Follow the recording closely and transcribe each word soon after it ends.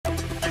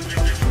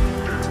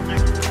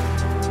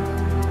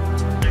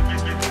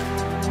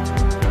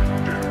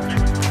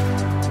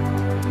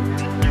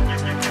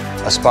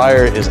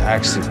Inspire is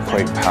actually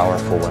quite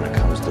powerful when it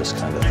comes to this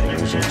kind of thing,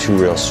 using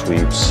two-rail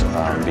sweeps,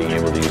 being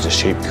able to use a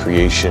shape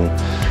creation,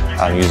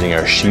 using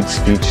our sheets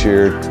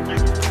feature.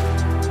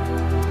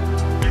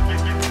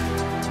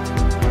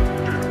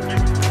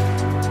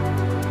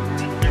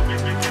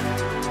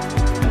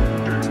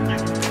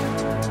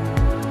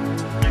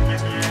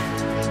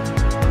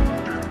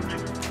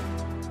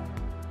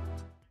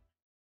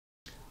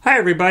 Hi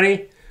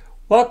everybody,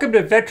 welcome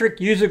to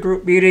Vectric User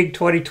Group Meeting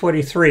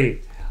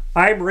 2023.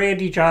 I'm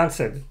Randy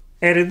Johnson,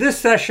 and in this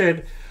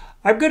session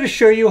I'm going to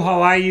show you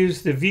how I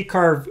use the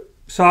VCarve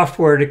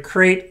software to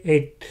create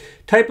a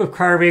type of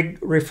carving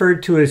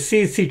referred to as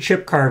CNC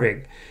chip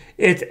carving.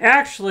 It's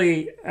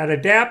actually an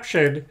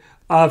adaptation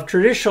of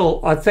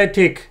traditional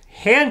authentic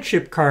hand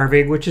chip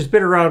carving, which has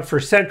been around for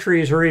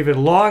centuries or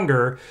even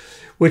longer,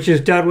 which is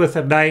done with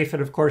a knife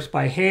and of course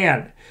by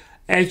hand.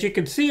 As you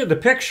can see in the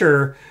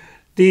picture,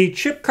 the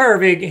chip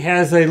carving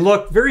has a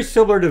look very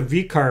similar to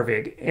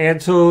V-carving,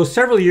 and so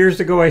several years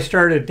ago I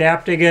started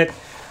adapting it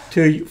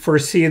for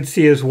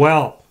CNC as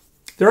well.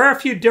 There are a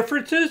few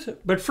differences,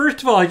 but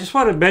first of all I just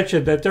want to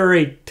mention that there are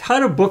a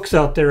ton of books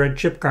out there on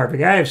chip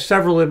carving. I have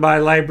several in my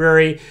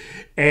library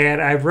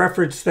and I've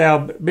referenced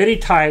them many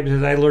times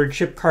as I learned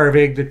chip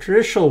carving the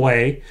traditional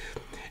way.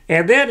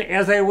 And then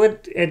as I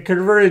went and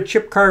converted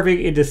chip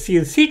carving into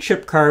CNC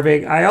chip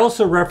carving, I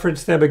also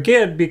referenced them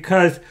again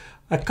because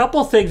a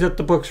couple things that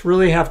the books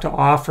really have to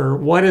offer.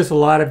 One is a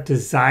lot of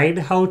design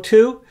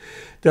how-to.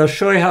 They'll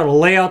show you how to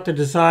lay out the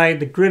design,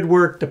 the grid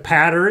work, the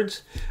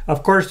patterns.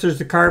 Of course, there's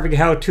the carving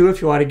how-to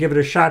if you want to give it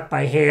a shot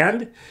by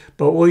hand,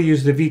 but we'll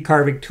use the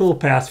VCarving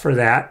toolpaths for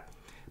that.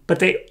 But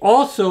they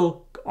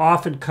also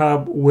often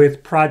come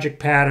with project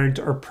patterns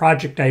or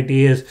project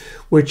ideas,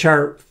 which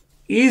are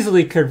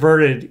easily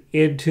converted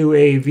into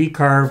a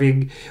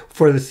VCarving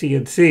for the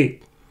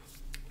CNC.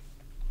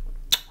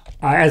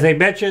 As I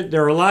mentioned,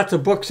 there are lots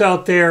of books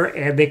out there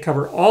and they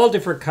cover all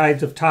different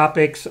kinds of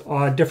topics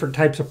on different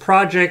types of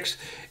projects,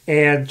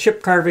 and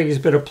chip carving has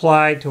been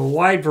applied to a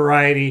wide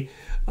variety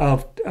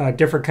of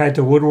different kinds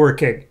of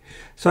woodworking.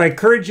 So I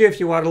encourage you,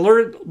 if you want to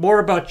learn more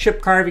about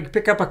chip carving,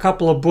 pick up a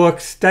couple of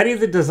books, study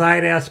the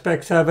design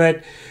aspects of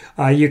it.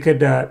 You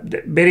could,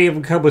 many of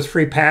them come with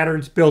free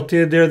patterns built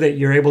in there that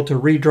you're able to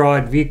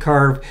redraw in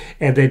VCarve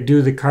and then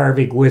do the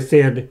carving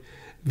within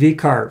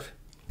VCarve.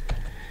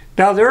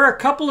 Now, there are a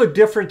couple of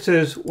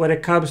differences when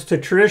it comes to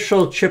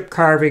traditional chip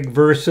carving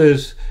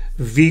versus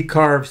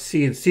VCarve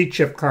CNC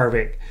chip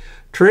carving.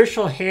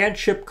 Traditional hand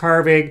chip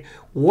carving,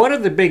 one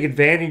of the big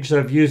advantages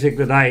of using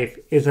the knife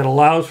is it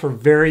allows for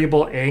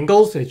variable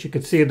angles, as you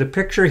can see in the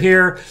picture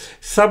here.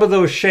 Some of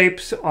those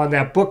shapes on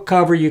that book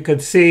cover, you can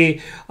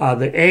see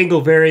the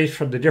angle varies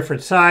from the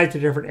different sides to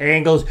different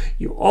angles.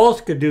 You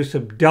also can do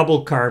some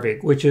double carving,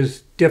 which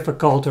is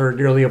difficult or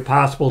nearly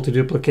impossible to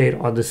duplicate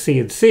on the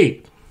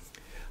CNC.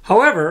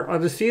 However,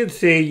 on the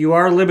CNC, you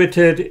are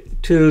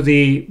limited to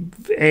the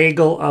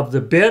angle of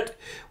the bit,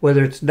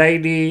 whether it's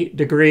 90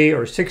 degree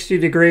or 60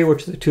 degree,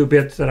 which are the two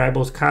bits that I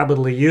most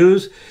commonly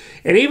use.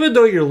 And even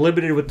though you're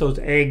limited with those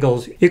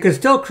angles, you can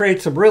still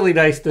create some really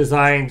nice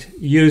designs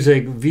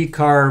using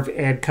VCarve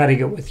and cutting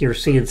it with your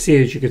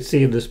CNC, as you can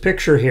see in this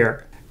picture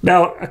here.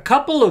 Now, a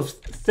couple of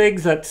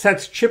things that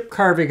sets chip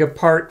carving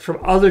apart from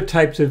other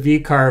types of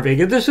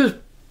V-carving, and this is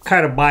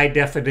kind of my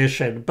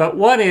definition, but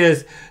one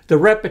is the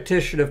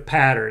repetition of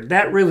pattern.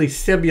 That really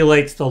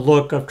simulates the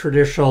look of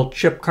traditional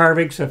chip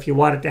carving, so if you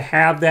wanted to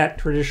have that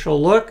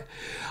traditional look.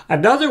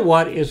 Another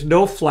one is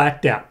no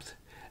flat depth.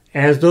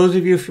 As those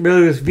of you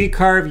familiar with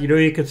VCarve, you know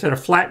you can set a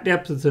flat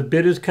depth if the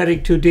bit is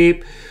cutting too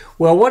deep.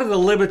 Well, one of the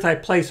limits I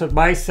place on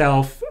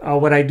myself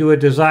when I do a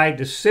design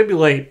to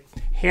simulate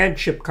hand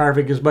chip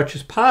carving as much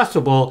as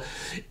possible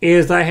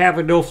is I have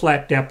a no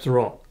flat depth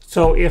rule.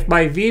 So if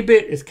my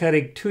V-bit is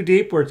cutting too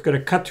deep where it's going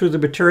to cut through the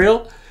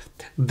material,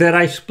 then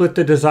I split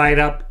the design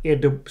up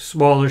into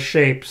smaller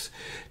shapes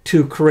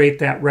to create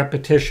that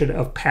repetition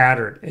of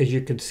pattern, as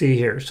you can see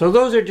here. So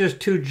those are just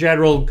two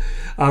general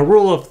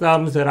rule of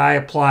thumbs that I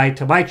apply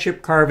to my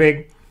chip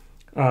carving.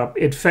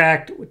 In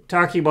fact,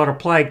 talking about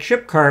applying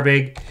chip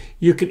carving,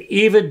 you can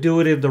even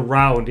do it in the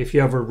round if you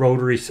have a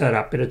rotary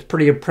setup, and it's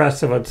pretty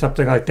impressive on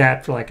something like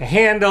that for like a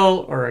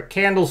handle or a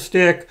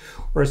candlestick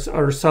or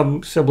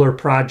some similar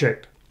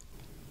project.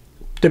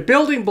 The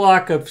building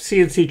block of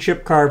CNC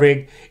chip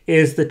carving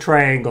is the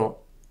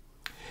triangle.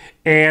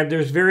 And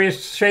there's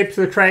various shapes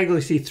of the triangle.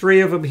 You see three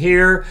of them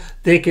here.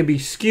 They can be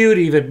skewed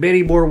even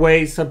many more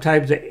ways.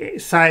 Sometimes the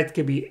sides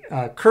can be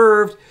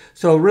curved.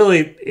 So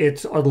really,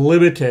 it's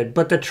unlimited.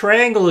 But the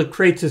triangle, it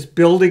creates this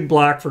building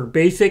block for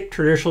basic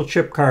traditional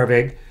chip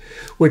carving,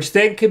 which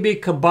then can be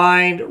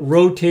combined,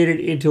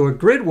 rotated into a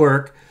grid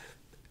work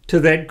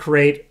to then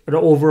create an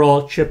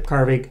overall chip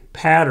carving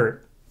pattern.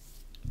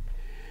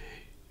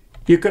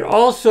 You could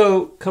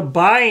also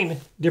combine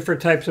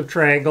different types of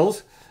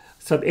triangles,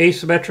 some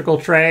asymmetrical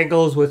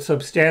triangles with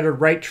some standard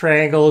right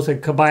triangles,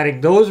 and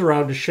combining those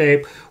around the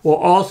shape will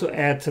also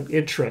add some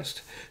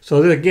interest.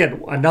 So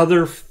again,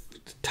 another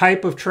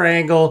type of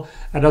triangle,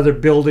 another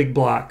building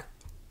block.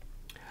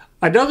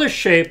 Another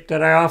shape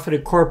that I often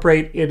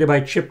incorporate into my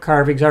chip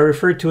carvings I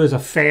refer to as a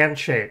fan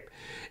shape.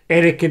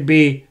 And it can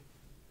be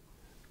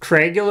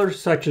triangular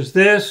such as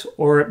this,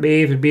 or it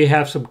may even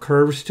have some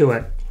curves to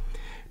it.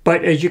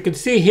 But as you can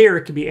see here,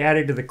 it can be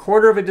added to the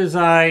corner of a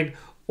design,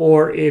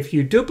 or if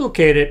you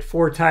duplicate it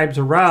 4 times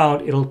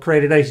around, it'll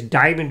create a nice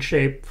diamond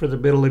shape for the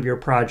middle of your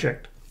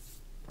project.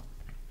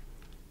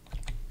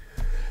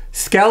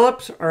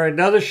 Scallops are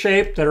another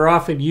shape that are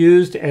often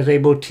used as a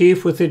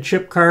motif within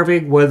chip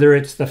carving, whether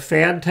it's the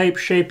fan type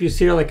shape you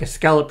see here, like a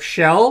scallop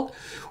shell,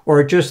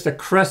 or just the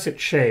crescent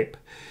shape.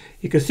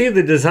 You can see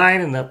the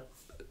design in the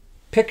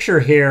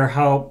picture here,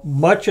 how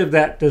much of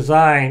that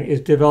design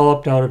is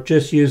developed out of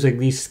just using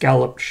these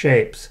scallop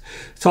shapes.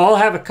 So I'll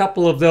have a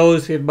couple of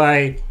those in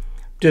my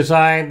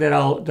design that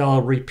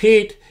I'll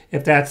repeat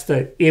if that's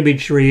the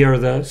imagery or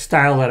the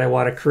style that I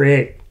want to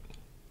create.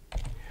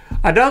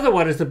 Another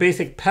one is the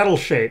basic petal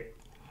shape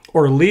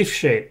or leaf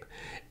shape.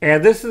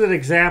 And this is an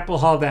example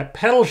how that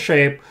petal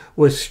shape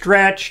was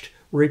stretched,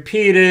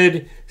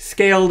 repeated,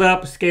 scaled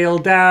up,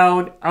 scaled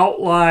down,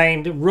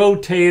 outlined,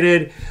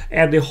 rotated,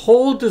 and the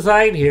whole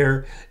design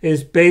here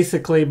is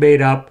basically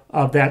made up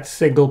of that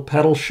single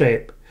petal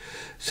shape.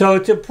 So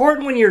it's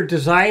important when you're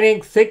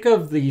designing, think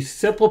of the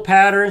simple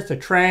patterns, the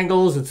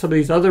triangles, and some of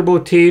these other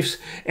motifs,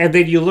 and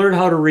then you learn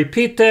how to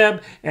repeat them.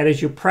 And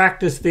as you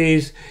practice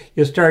these,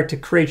 you'll start to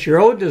create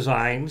your own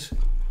designs.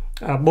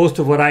 Most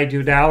of what I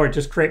do now are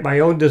just create my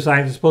own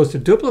designs as opposed to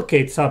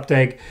duplicate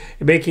something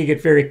and making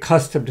it very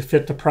custom to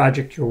fit the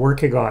project you're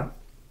working on.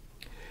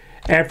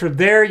 And from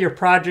there, your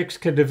projects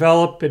can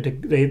develop,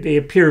 and they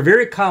appear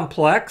very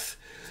complex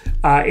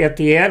at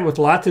the end with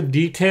lots of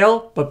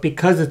detail, but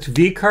because it's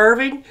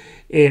V-carving,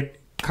 it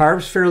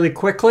carves fairly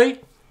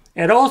quickly,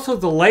 and also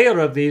the layout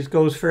of these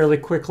goes fairly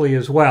quickly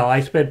as well.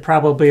 I spend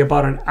probably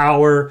about an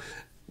hour,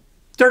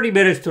 30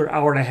 minutes to an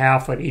hour and a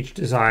half on each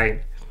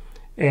design.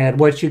 And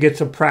once you get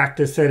some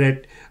practice in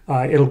it,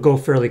 it'll go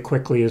fairly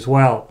quickly as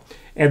well.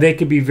 And they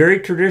can be very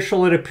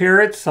traditional in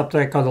appearance,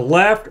 something like on the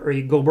left, or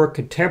you can go more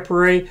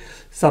contemporary,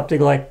 something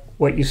like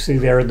what you see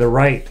there on the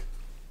right.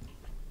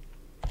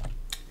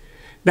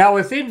 Now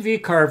within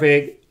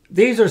V-carving,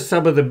 these are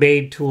some of the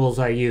main tools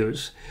I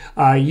use.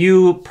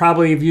 You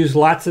probably have used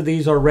lots of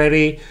these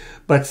already,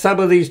 but some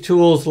of these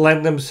tools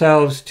lend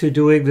themselves to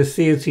doing the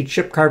CNC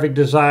chip carving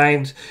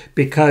designs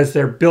because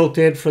they're built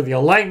in for the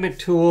alignment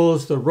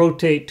tools, the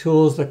rotate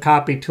tools, the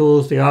copy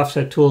tools, the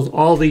offset tools.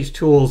 All these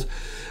tools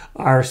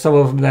are some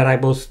of them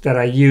that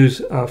I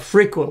use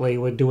frequently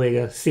when doing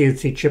a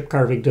CNC chip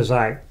carving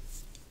design.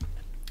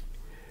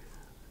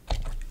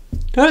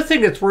 The other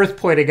thing that's worth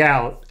pointing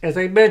out, as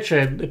I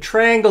mentioned, the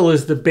triangle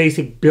is the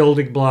basic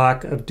building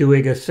block of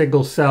doing a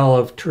single cell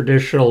of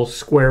traditional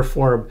square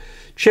form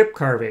chip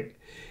carving.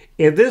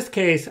 In this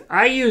case,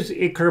 I use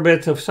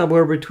increments of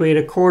somewhere between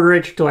 1/4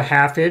 inch to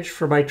 1/2 inch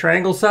for my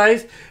triangle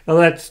size. Now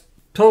that's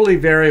totally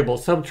variable.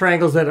 Some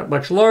triangles end up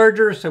much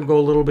larger, some go a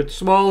little bit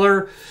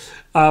smaller.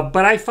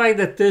 But I find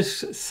that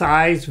this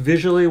size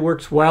visually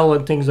works well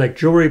on things like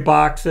jewelry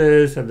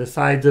boxes and the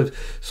sides of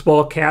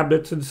small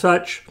cabinets and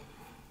such.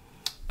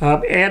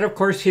 And of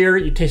course here,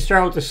 you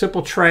start with a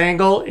simple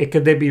triangle. It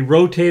can then be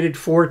rotated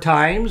 4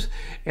 times,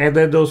 and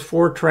then those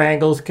 4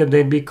 triangles can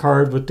then be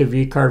carved with the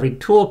V-carving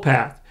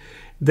toolpath.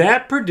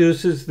 That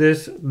produces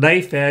this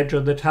knife edge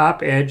on the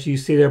top edge you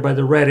see there by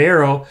the red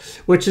arrow,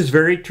 which is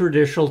very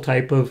traditional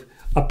type of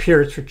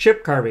appearance for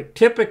chip carving.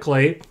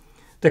 Typically,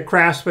 the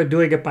craftsman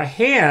doing it by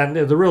hand,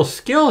 and the real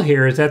skill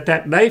here is that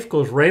that knife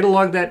goes right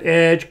along that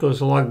edge,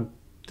 goes along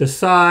the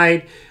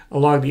side,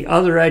 along the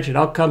other edge, and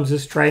out comes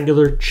this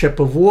triangular chip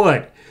of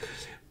wood.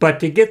 But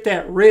to get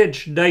that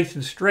ridge nice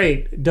and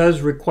straight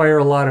does require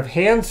a lot of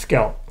hand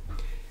skill.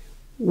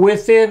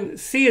 Within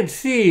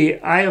CNC,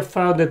 I have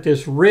found that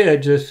this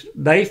ridge, this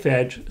knife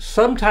edge,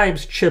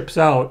 sometimes chips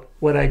out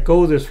when I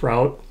go this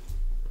route.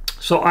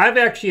 So I've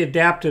actually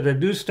adapted a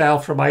new style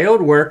for my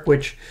own work,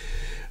 which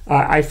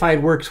I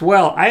find works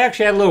well. I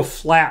actually add a little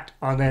flat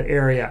on that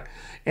area.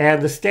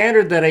 And the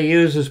standard that I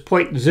use is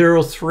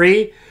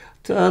 0.03.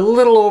 It's a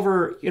little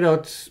over,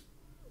 it's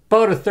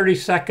about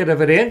 1/32 of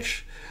an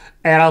inch.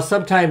 And I'll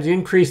sometimes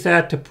increase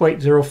that to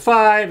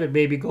 0.05 and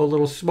maybe go a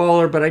little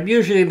smaller, but I'm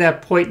usually in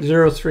that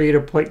 0.03 to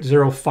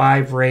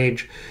 0.05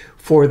 range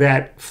for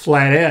that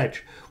flat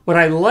edge. What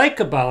I like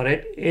about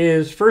it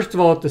is, first of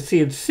all, with the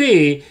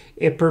CNC,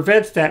 it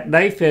prevents that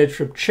knife edge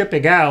from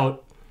chipping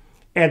out.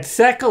 And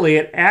secondly,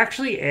 it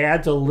actually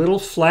adds a little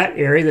flat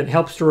area that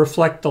helps to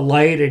reflect the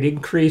light and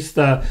increase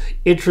the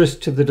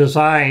interest to the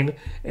design.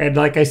 And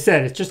like I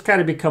said, it's just kind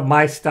of become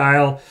my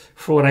style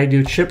for when I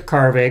do chip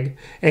carving.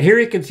 And here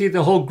you can see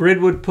the whole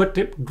grid work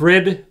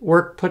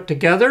put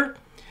together.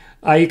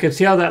 You can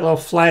see how that little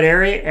flat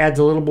area adds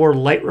a little more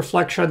light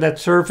reflection on that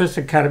surface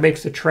and kind of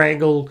makes the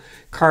triangle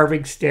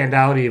carving stand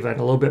out even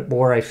a little bit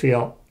more, I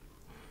feel.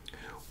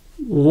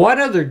 One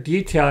other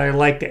detail I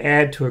like to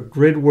add to a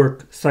grid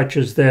work such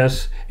as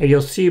this, and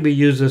you'll see me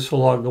use this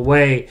along the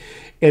way,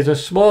 is a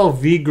small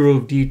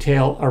V-groove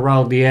detail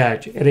around the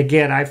edge. And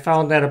again, I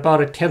found that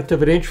about 1/10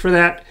 of an inch for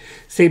that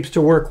seems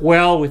to work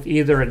well with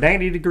either a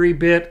 90-degree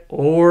bit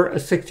or a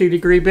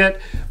 60-degree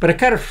bit, but it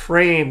kind of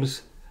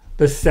frames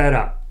the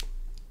setup.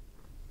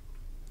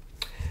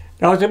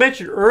 Now, as I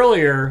mentioned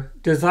earlier,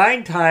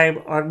 design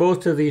time on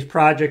most of these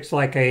projects,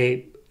 like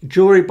a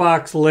jewelry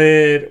box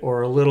lid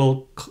or a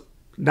little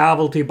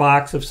novelty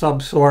box of some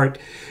sort,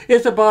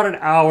 is about an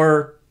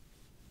hour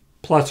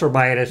plus or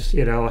minus,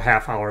 a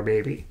half hour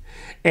maybe.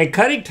 And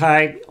cutting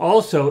time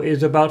also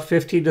is about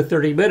 15 to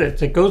 30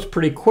 minutes. It goes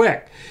pretty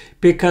quick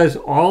because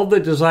all the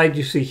designs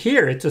you see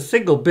here, it's a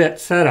single bit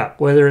setup,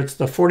 whether it's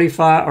the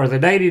 45 or the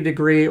 90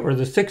 degree or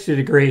the 60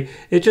 degree,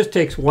 it just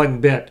takes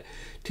one bit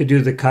to do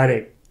the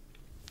cutting.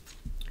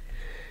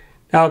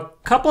 Now, a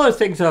couple of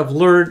things I've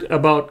learned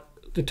about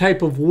the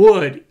type of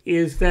wood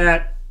is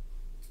that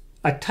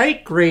a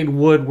tight grain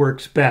wood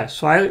works best.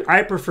 So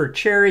I prefer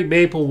cherry,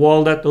 maple,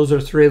 walnut. Those are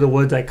three of the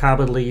woods I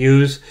commonly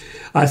use.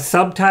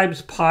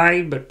 Sometimes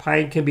pine, but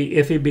pine can be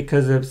iffy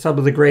because some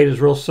of the grain is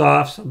real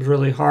soft, some is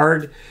really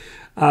hard.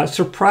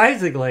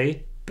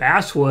 Surprisingly,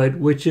 basswood,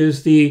 which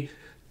is the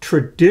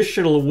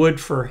traditional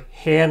wood for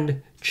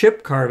hand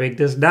chip carving,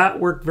 does not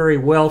work very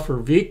well for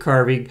V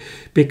carving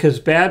because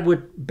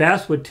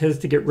basswood tends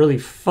to get really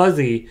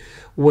fuzzy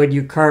when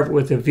you carve it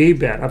with a V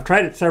bit. I've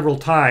tried it several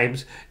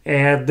times,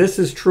 and this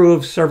is true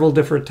of several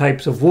different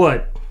types of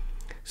wood.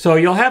 So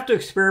you'll have to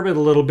experiment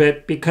a little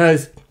bit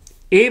because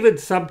even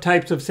some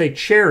types of, say,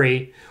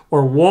 cherry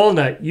or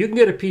walnut, you can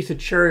get a piece of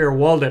cherry or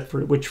walnut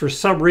which for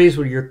some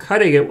reason when you're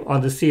cutting it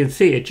on the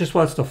CNC, it just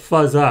wants to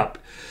fuzz up.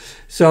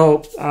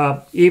 So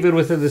even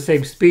within the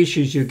same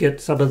species, you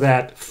get some of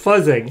that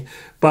fuzzing.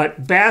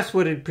 But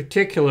basswood in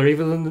particular,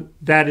 even though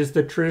that is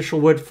the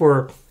traditional wood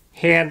for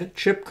hand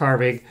chip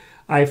carving,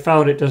 I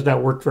found it does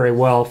not work very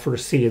well for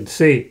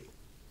CNC.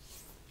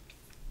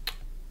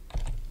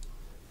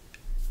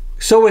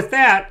 So with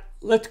that,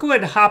 let's go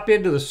ahead and hop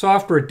into the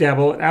software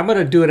demo. And I'm going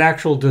to do an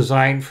actual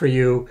design for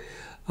you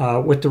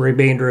with the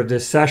remainder of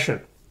this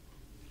session.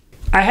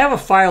 I have a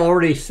file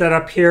already set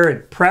up here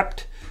and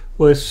prepped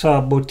with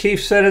some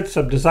motifs in it,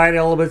 some design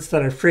elements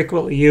that I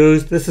frequently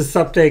use. This is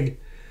something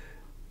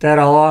that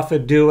I'll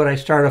often do when I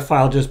start a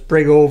file, just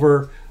bring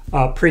over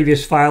a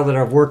previous file that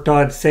I've worked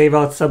on, save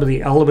out some of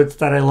the elements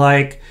that I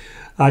like.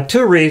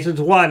 Two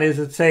reasons. One is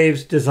it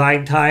saves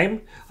design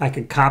time. I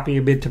can copy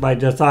them into my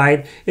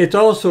design. It's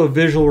also a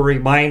visual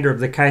reminder of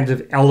the kinds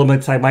of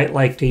elements I might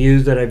like to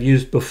use that I've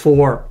used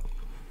before.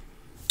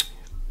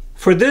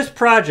 For this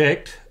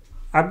project,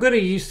 I'm going to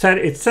use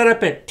it's set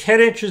up at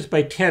 10 inches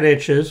by 10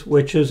 inches,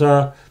 which is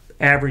a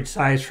average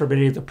size for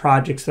many of the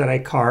projects that I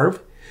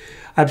carve.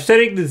 I'm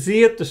setting the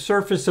Z at the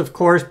surface, of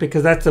course,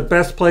 because that's the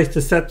best place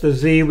to set the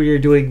Z when you're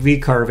doing V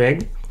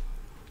carving.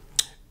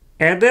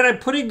 And then I'm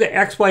putting the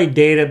XY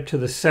datum to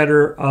the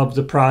center of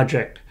the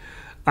project.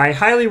 I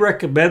highly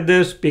recommend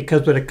this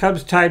because when it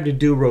comes time to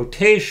do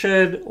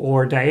rotation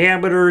or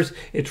diameters,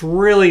 it's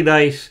really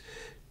nice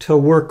to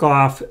work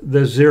off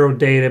the zero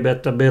datum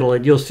at the middle.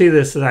 And you'll see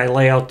this as I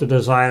lay out the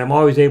design. I'm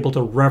always able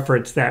to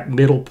reference that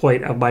middle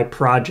point of my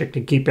project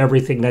and keep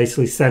everything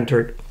nicely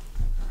centered.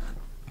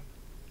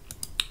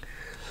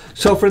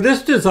 So for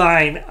this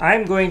design,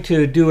 I'm going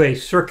to do a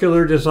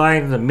circular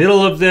design in the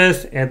middle of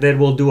this, and then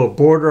we'll do a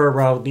border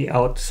around the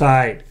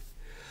outside.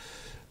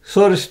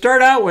 So to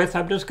start out with,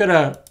 I'm just going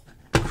to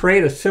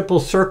create a simple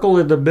circle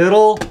in the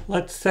middle.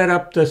 Let's set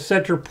up the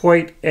center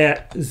point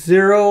at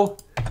 0,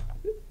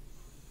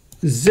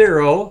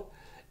 0,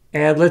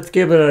 and let's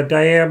give it a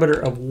diameter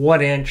of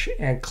 1 inch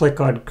and click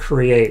on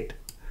Create.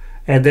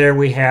 And there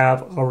we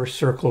have our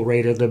circle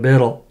right in the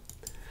middle.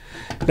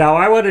 Now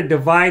I want to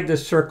divide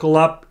this circle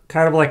up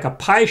kind of like a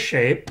pie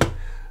shape.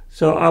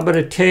 So I'm going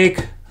to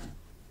take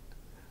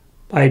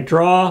my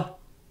Draw,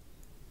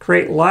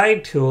 Create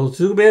Line tool,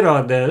 zoom in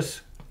on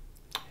this,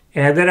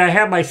 and then I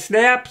have my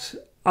snaps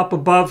up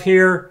above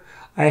here.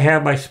 I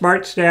have my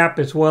Smart Snap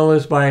as well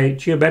as my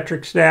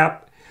Geometric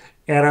Snap,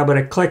 and I'm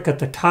going to click at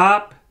the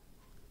top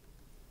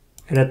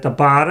and at the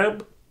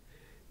bottom,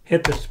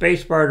 hit the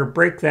space bar to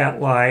break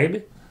that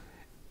line,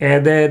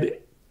 and then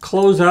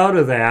close out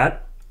of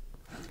that.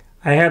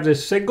 I have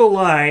this single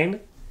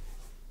line,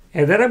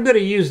 and then I'm going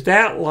to use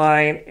that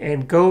line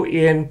and go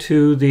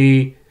into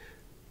the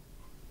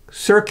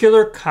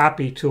circular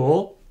copy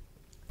tool.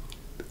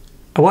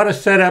 I want to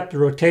set up the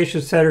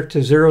rotation center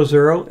to 0,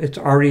 0. It's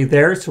already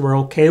there, so we're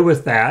okay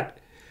with that.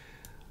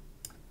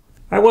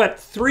 I want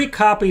 3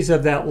 copies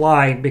of that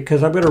line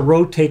because I'm going to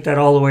rotate that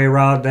all the way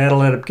around.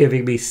 That'll end up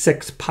giving me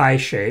 6 pie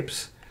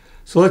shapes.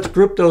 So let's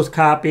group those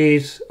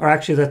copies, or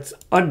actually let's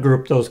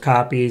ungroup those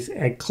copies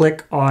and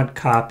click on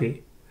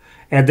Copy.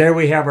 And there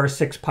we have our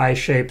 6 pie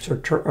shapes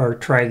or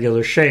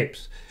triangular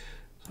shapes.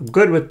 So I'm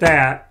good with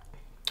that.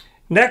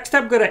 Next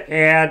I'm going to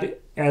add,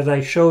 as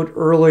I showed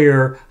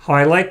earlier, how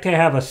I like to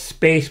have a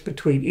space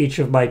between each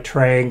of my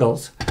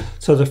triangles.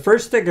 So the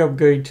first thing I'm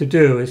going to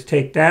do is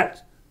take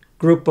that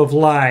group of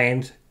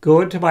lines,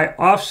 go into my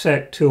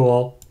Offset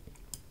tool,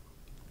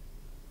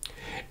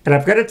 and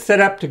I've got it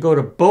set up to go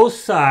to both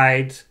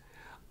sides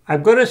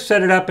I'm going to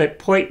set it up at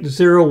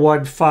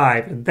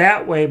 0.015, and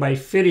that way my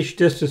finish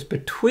distance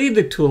between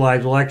the two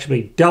lines will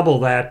actually double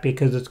that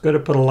because it's going to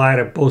put a line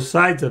on both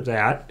sides of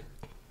that.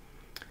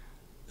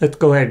 Let's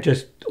go ahead and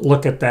just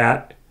look at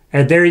that.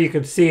 And there you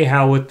can see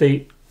how with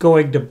the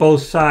going to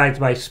both sides,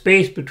 my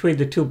space between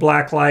the two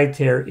black lines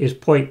here is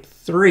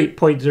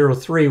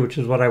 0.03, which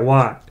is what I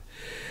want.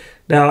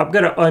 Now I'm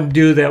going to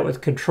undo that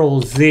with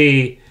Control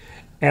Z,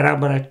 and I'm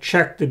going to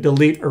check the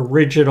delete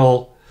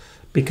original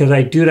because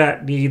I do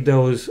not need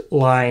those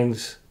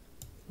lines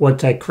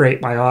once I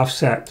create my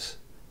offsets.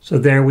 So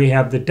there we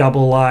have the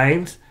double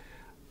lines.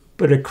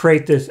 I'm going to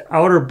create this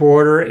outer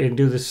border and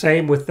do the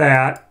same with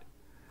that.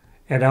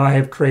 And now I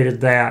have created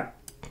that.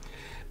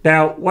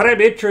 Now what I'm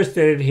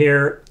interested in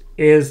here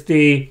is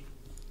these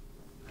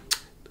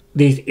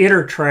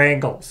inner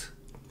triangles.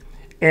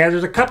 And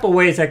there's a couple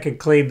ways I can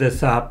clean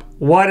this up.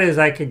 One is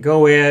I could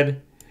go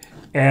in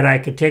and I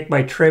could take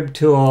my trim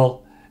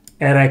tool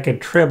and I can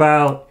trim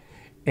out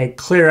and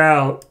clear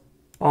out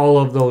all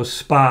of those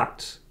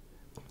spots.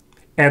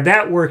 And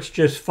that works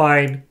just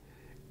fine.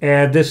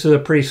 And this is a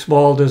pretty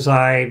small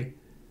design,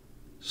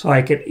 so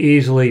I could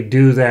easily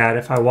do that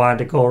if I wanted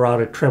to go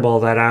around and trim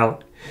all that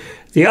out.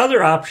 The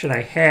other option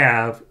I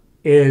have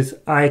is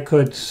I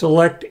could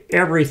select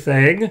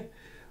everything,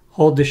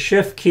 hold the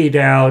Shift key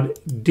down,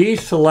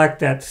 deselect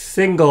that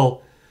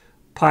single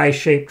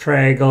pie-shaped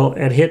triangle,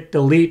 and hit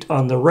delete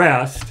on the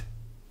rest.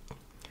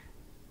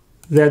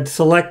 Then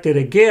select it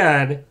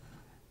again,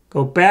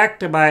 go back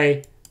to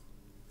my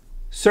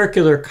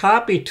circular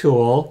copy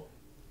tool,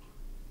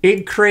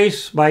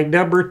 increase my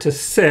number to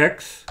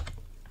 6,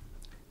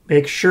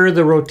 make sure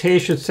the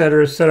rotation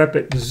center is set up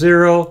at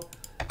 0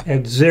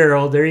 and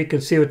 0. There you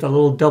can see with the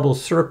little double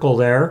circle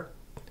there.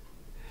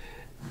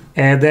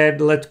 And then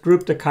let's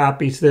group the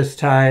copies this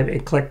time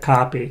and click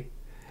copy.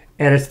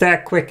 And it's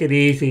that quick and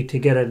easy to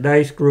get a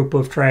nice group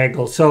of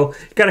triangles. So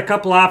you've got a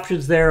couple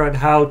options there on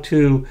how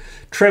to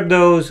trim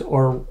those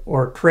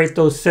or create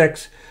those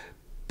 6.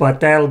 But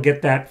that'll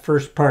get that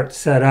first part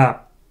set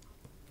up.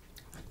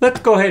 Let's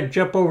go ahead and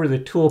jump over to the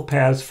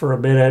toolpaths for a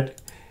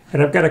minute.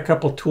 And I've got a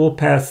couple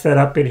toolpaths set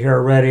up in here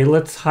already.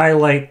 Let's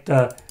highlight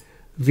the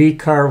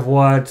VCarve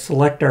one,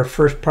 select our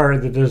first part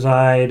of the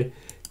design,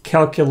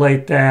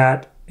 calculate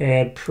that,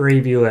 and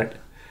preview it.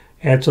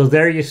 And so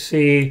there you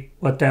see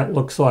what that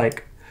looks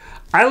like.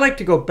 I like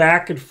to go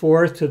back and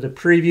forth to the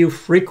preview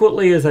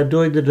frequently as I'm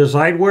doing the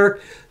design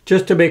work,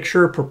 just to make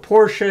sure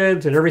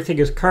proportions and everything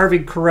is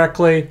carving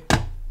correctly,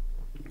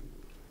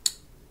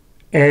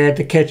 and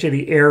to catch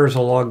any errors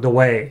along the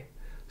way.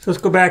 So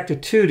let's go back to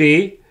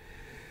 2D.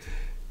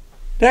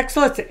 Next,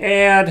 let's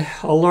add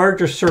a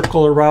larger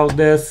circle around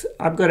this.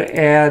 I'm going to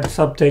add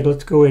something.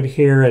 Let's go in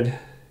here and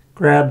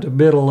grab the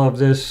middle of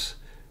this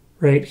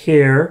right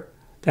here.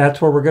 That's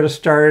where we're going to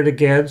start it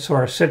again. So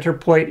our center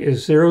point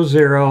is 0,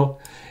 0.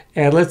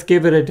 And let's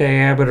give it a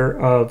diameter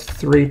of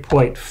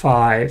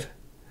 3.5.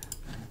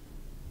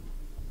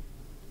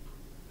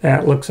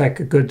 That looks like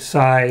a good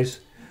size.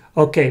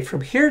 Okay,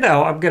 from here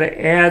now, I'm going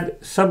to add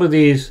some of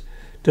these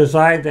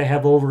designs I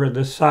have over on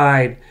the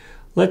side.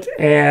 Let's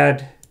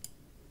add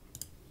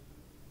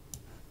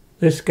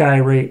this guy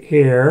right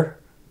here.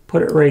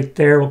 Put it right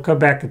there. We'll come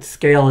back and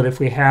scale it if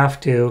we have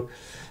to.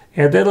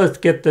 And then let's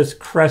get this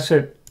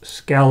crescent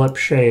scallop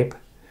shape.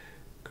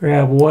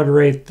 Grab one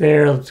right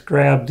there. Let's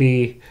grab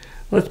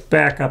let's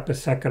back up a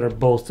second on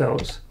both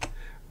those.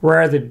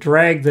 Rather than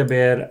drag them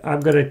in, I'm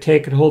going to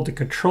take and hold the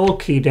Control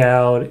key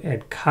down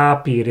and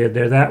copy it in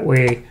there. That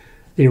way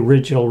the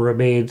original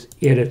remains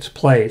in its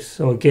place.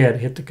 So again,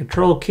 hit the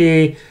Control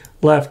key,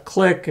 left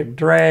click and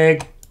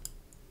drag.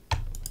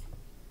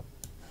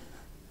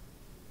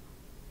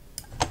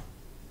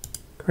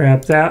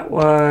 Grab that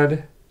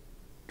one,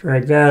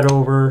 drag that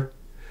over.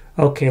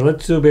 Okay,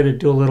 let's zoom in and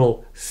do a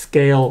little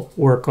scale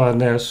work on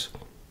this.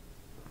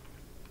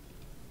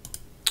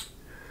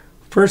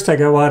 First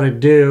thing I want to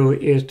do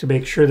is to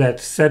make sure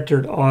that's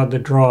centered on the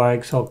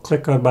drawing. So I'll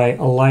click on my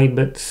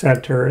alignment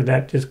center, and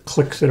that just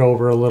clicks it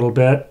over a little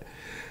bit.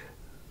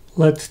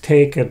 Let's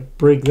take and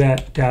bring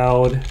that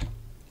down a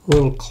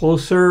little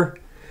closer.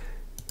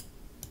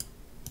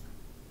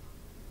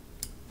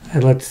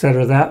 And let's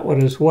center that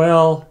one as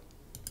well.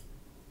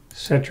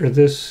 Center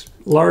this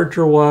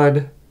larger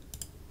one.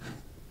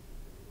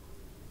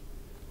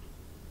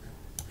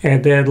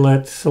 And then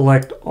let's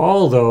select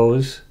all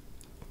those.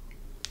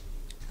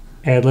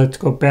 And let's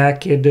go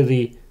back into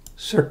the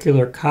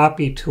circular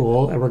copy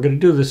tool, and we're going to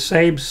do the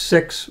same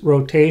 6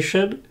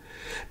 rotation.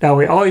 Now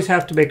we always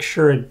have to make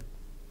sure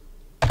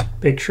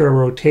our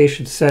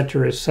rotation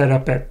center is set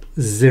up at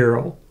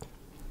 0.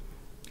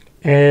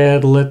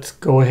 And let's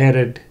go ahead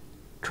and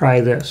try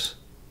this.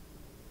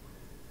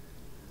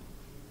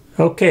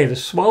 Okay, the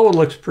small one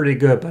looks pretty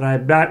good, but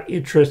I'm not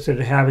interested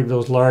in having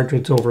those large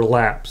ones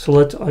overlap. So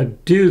let's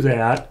undo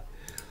that.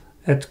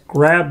 Let's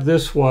grab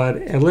this one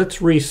and let's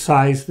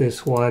resize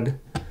this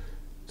one.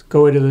 Let's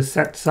go into the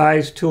Set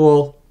Size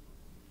tool.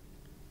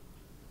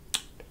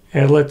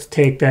 And let's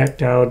take that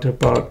down to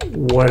about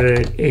 1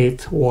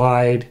 1/8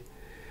 wide.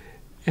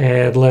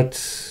 And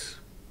let's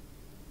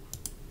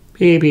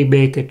maybe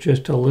make it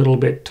just a little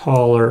bit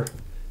taller.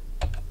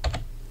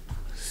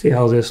 See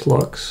how this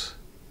looks.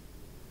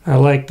 I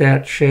like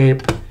that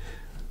shape.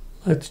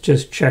 Let's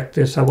just check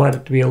this. I want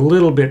it to be a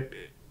little bit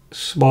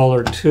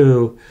smaller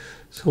too.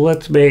 So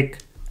let's make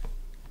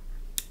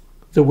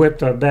the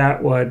width on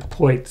that one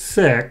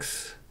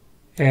 0.6,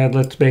 and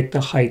let's make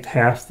the height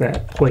half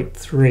that,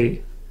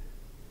 0.3.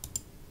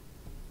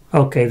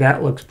 Okay,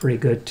 that looks pretty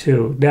good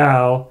too.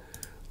 Now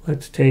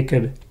let's take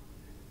and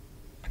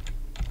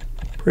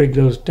bring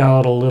those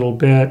down a little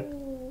bit.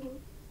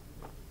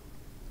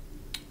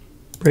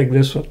 Bring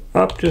this one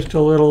up just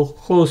a little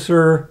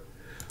closer.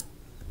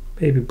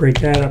 Maybe bring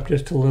that up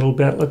just a little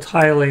bit. Let's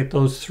highlight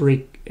those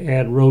three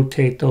and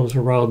rotate those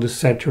around the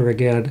center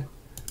again.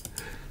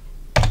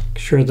 Make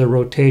sure the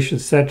rotation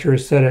center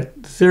is set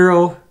at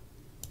 0.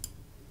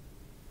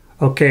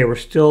 Okay, we're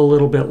still a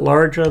little bit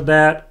large on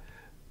that,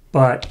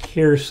 but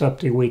here's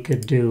something we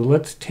could do.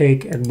 Let's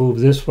take and move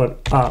this one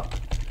up.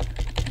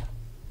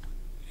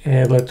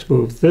 And let's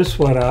move this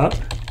one up.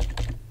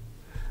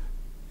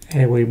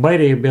 And we might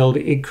even be able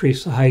to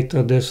increase the height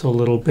on this a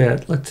little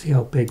bit. Let's see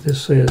how big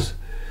this is.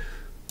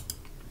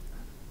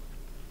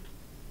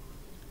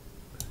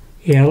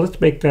 Yeah,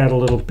 let's make that a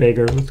little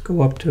bigger. Let's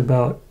go up to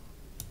about,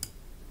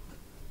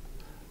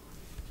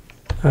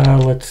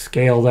 let's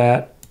scale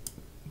that,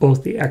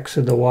 both the X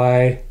and the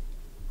Y.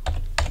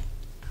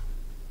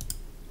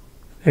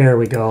 There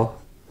we go.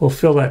 We'll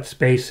fill that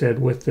space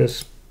in with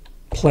this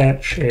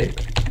plant shape.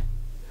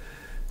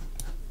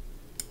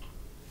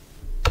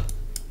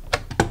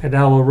 And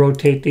now we'll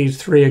rotate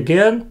these three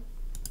again.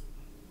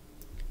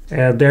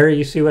 And there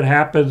you see what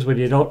happens when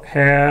you don't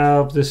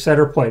have the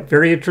center point.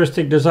 Very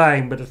interesting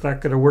design, but it's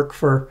not going to work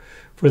for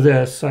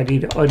this. I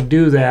need to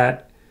undo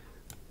that,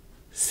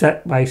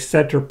 set my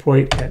center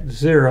point at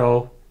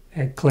 0,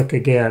 and click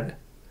again.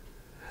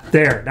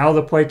 There, now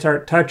the points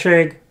aren't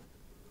touching.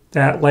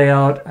 That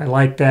layout, I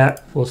like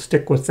that. We'll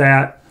stick with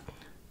that.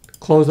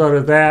 Close out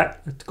of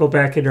that. Let's go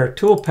back into our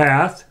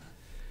toolpath.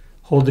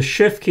 Hold the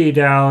Shift key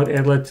down,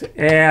 and let's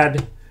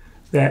add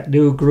that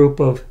new group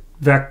of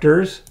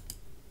vectors.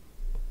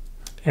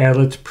 And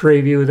let's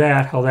preview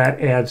that, how that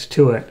adds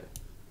to it.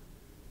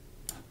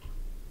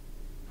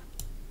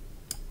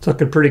 It's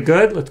looking pretty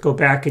good. Let's go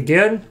back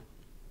again.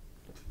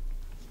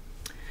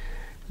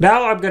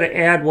 Now I'm going to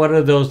add one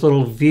of those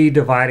little V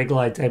dividing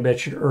lines I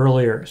mentioned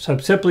earlier. So I'm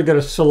simply going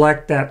to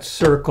select that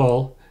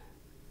circle,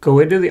 go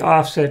into the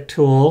offset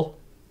tool,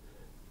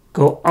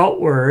 go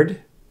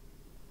outward,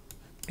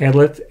 and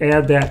let's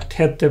add that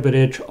 1/10 of an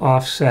inch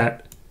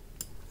offset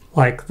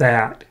like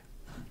that.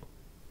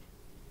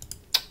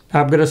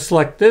 Now I'm going to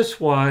select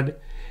this one,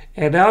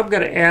 and now I'm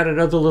going to add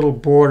another little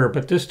border,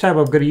 but this time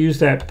I'm going to use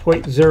that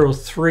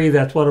 0.03.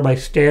 That's one of my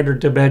standard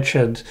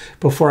dimensions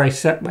before I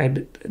set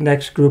my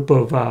next group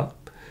of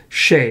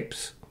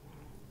shapes.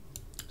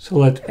 So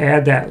let's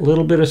add that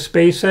little bit of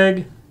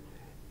spacing,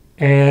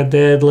 and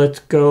then let's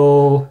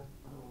go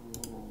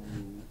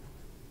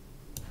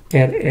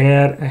and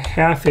add a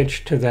 1/2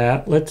 inch to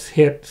that. Let's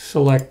hit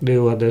select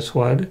new on this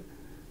one.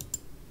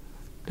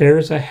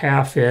 There's a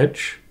 1/2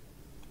 inch.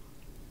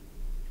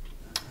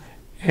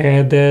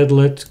 And then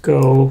let's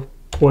go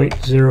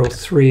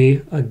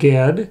 0.03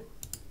 again.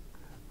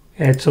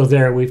 And so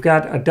there, we've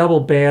got a double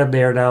band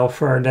there now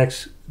for our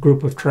next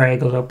group of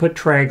triangles. I'll put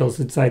triangles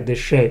inside this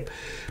shape.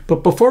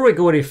 But before we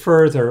go any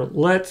further,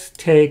 let's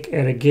take,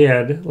 and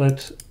again,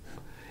 let's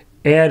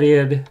add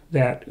in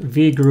that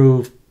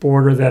V-groove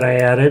border that I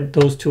added,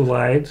 those two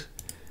lines.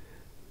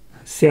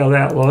 See how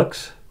that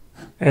looks?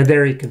 And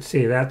there you can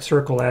see that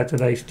circle adds a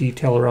nice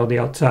detail around the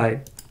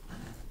outside.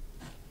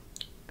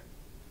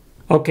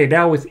 Okay,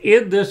 now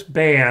within this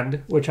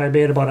band, which I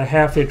made about a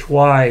 1/2 inch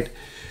wide,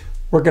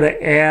 we're going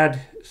to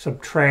add some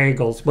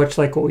triangles, much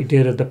like what we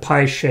did in the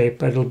pie shape,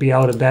 but it'll be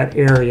out in that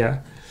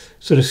area.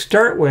 So to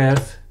start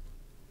with,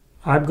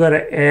 I'm going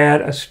to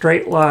add a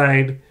straight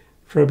line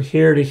from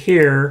here to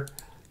here,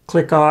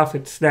 click off,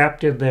 it's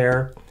snapped in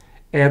there,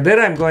 and then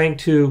I'm going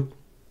to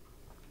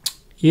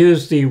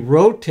use the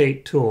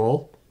rotate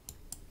tool,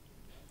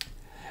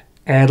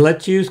 and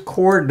let's use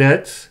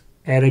coordinates.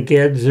 And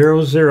again,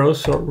 0, 0,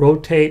 so it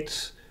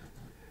rotates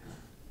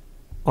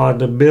on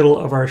the middle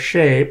of our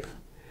shape.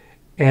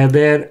 And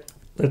then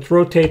let's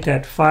rotate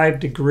that 5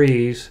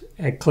 degrees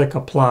and click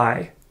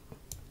apply.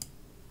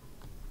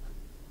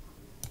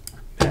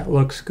 That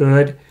looks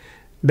good.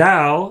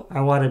 Now I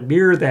want to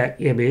mirror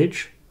that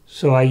image,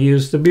 so I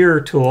use the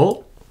mirror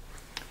tool.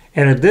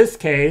 And in this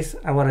case,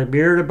 I want to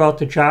mirror it about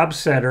the job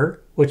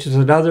center, which is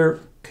another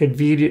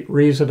convenient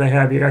reason to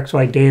have your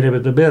XY datum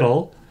in the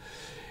middle.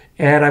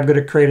 And I'm going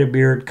to create a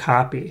mirrored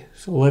copy.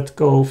 So let's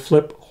go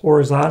flip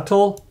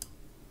horizontal.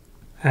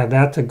 And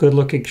that's a good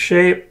looking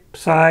shape,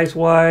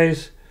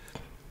 size-wise.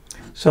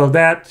 So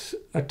that's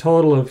a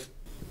total of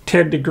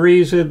 10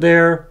 degrees in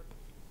there.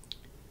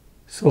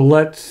 So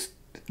let's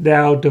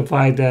now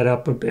divide that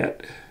up a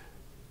bit.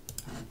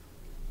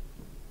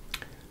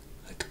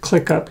 Let's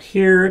click up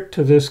here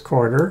to this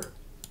corner.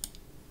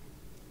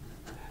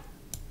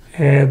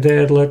 And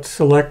then let's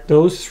select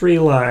those 3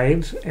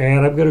 lines,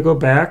 and I'm going to go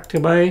back to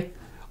my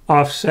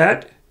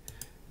offset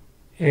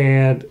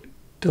and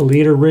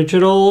delete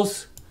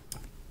originals,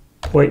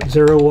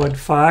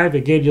 0.015.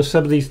 Again,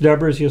 some of these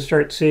numbers you'll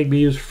start seeing me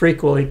use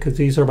frequently because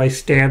these are my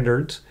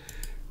standards.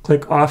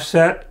 Click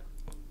offset.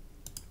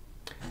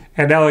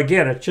 And now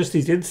again, it's just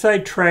these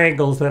inside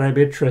triangles that I'm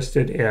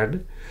interested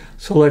in.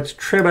 So let's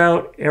trim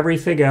out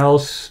everything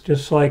else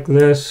just like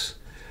this.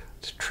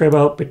 Let's trim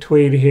out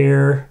between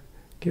here.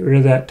 Get rid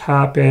of that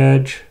top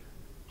edge.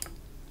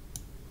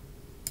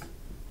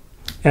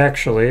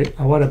 Actually,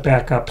 I want to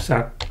back up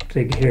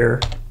something here.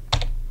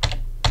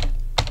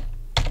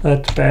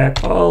 Let's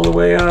back all the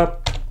way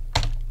up.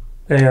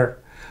 There.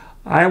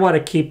 I want to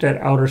keep that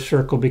outer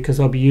circle because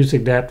I'll be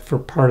using that for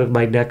part of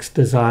my next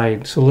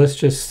design. So let's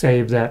just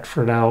save that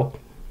for now.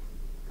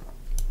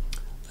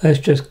 Let's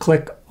just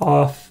click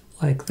off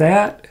like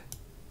that.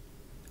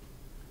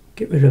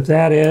 Get rid of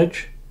that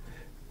edge.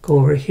 Go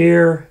over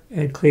here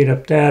and clean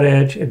up that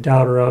edge and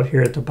down around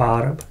here at the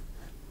bottom.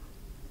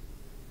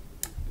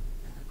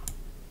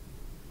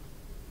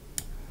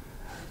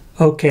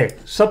 Okay,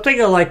 something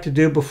I like to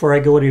do before I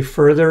go any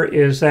further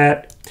is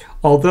that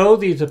although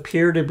these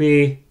appear to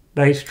be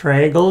nice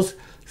triangles,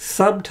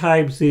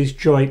 sometimes these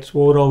joints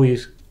won't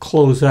always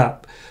close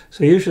up.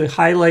 So I usually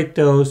highlight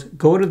those,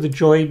 go to the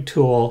join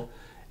tool,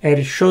 and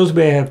it shows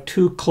me I have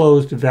 2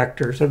 closed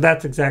vectors, and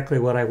that's exactly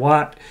what I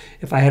want.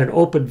 If I had an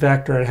open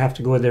vector, I'd have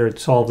to go in there and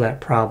solve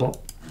that problem.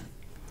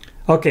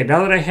 Okay,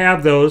 now that I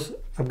have those,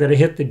 I'm going to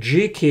hit the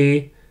G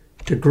key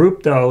to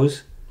group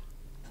those,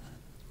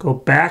 go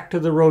back to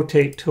the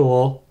rotate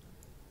tool,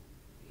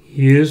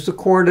 use the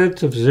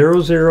coordinates of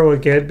 0, 0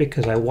 again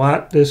because I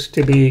want this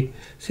to be,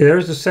 see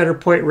there's the center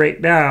point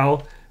right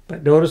now,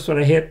 but notice when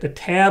I hit the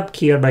tab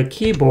key on my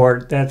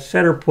keyboard, that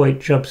center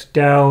point jumps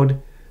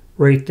down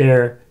right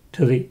there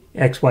to the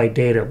XY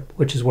datum,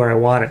 which is where I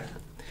want it.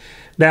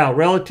 Now,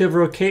 relative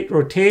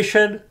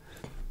rotation,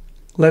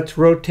 let's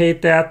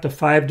rotate that to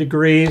 5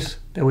 degrees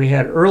that we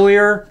had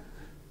earlier,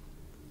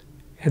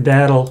 and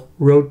that'll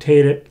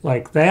rotate it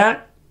like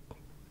that.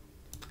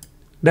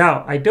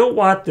 Now, I don't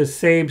want the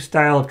same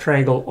style of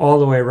triangle all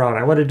the way around.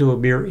 I want to do a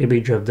mirror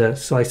image of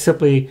this. So I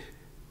simply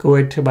go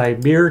into my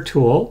mirror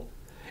tool,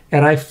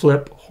 and I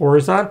flip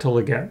horizontal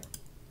again.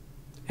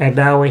 And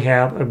now we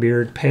have a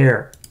mirrored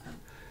pair.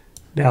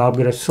 Now I'm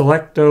going to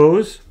select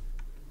those,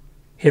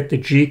 hit the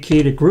G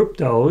key to group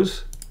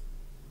those.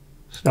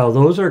 So now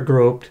those are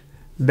grouped.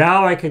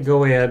 Now I can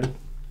go in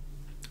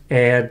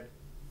and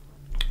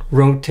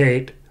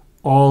rotate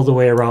all the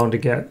way around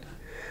again.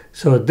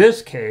 So in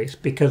this case,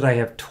 because I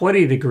have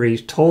 20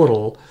 degrees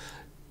total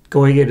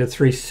going into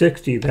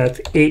 360,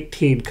 that's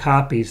 18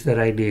 copies that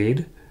I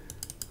need.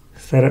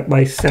 Set up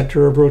my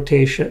center of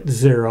rotation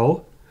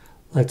 0.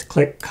 Let's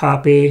click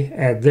copy,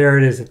 and there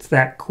it is. It's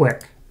that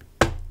quick.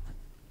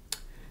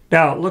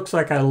 Now, it looks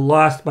like I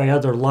lost my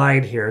other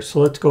line here,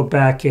 so let's go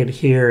back in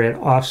here and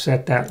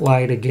offset that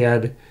line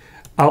again,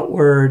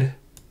 outward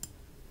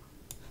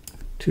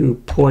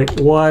to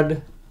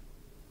 0.1,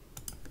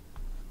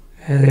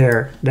 and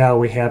there, now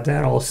we have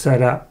that all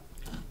set up.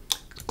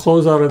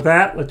 Close out of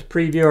that, let's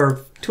preview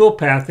our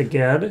toolpath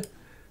again.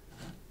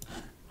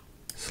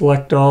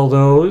 Select all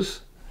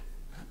those.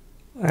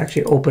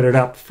 Actually, open it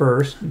up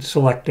first and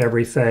select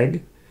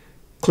everything.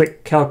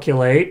 Click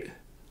calculate.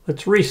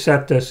 Let's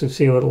reset this and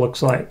see what it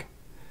looks like.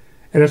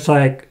 And it's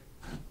like,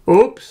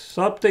 oops,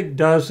 something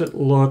doesn't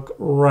look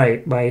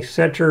right. My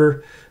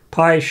center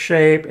pie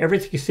shape,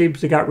 everything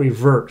seems to got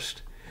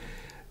reversed.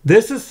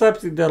 This is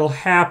something that'll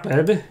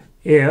happen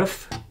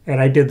if, and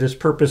I did this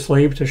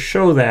purposely to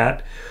show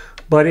that,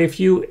 but if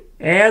you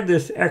add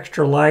this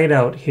extra line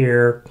out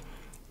here,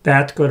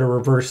 that's going to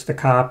reverse the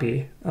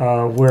copy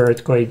where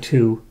it's going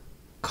to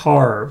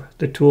carve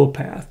the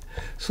toolpath.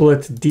 So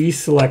let's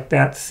deselect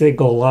that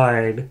single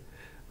line,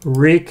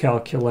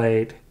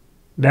 recalculate,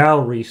 now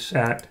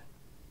reset,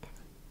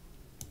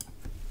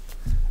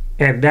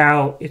 and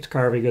now it's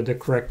carving in the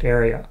correct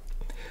area.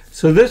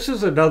 So this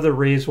is another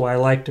reason why I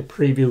like to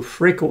preview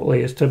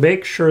frequently, is to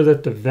make sure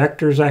that the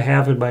vectors I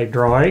have in my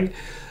drawing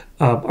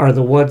are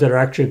the ones that are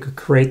actually going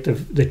to create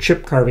the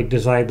chip carving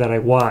design that I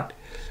want.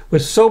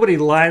 With so many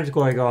lines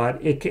going on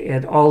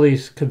and all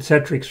these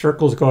concentric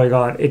circles going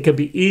on, it can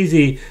be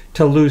easy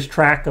to lose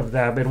track of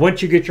them. And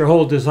once you get your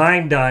whole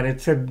design done,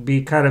 it can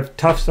be kind of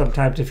tough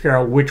sometimes to figure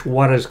out which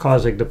one is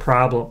causing the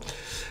problem.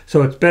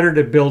 So it's better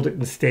to build it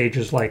in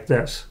stages like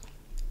this.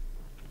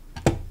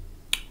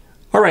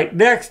 All right,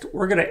 next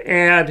we're going to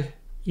add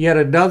yet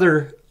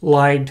another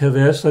line to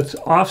this. Let's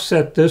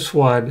offset this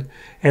one.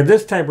 And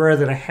this time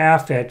rather than a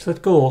 ½ inch, let's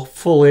go a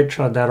full inch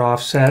on that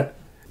offset.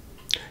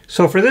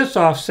 So for this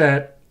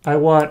offset, I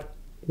want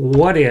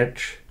 1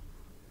 inch,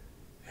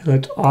 and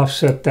let's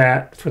offset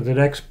that for the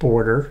next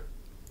border.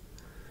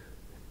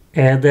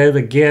 And then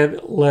again,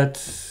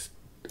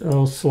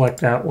 I'll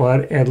select that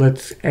one, and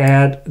let's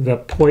add the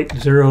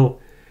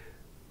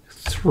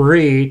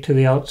 0.03 to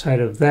the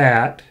outside of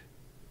that.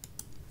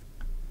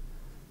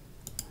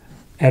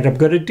 And I'm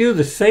going to do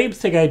the same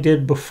thing I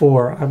did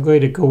before. I'm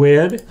going to go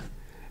in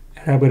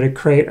and I'm going to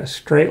create a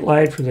straight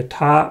line from the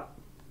top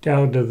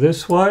down to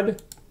this one.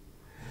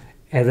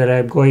 And then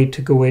I'm going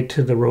to go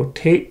into the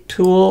rotate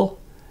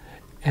tool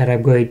and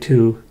I'm going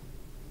to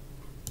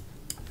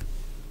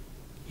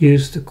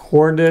use the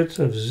coordinates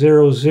of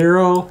 0,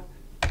 0,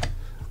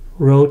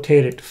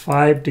 rotate it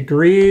 5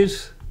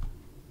 degrees,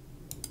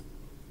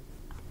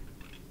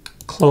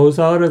 close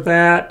out of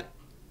that,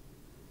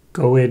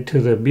 go into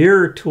the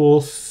mirror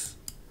tool,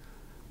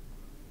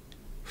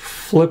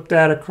 flip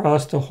that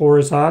across the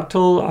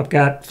horizontal. I've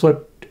got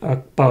flipped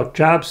about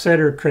job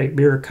center, create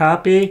mirror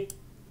copy,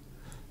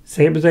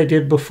 same as I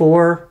did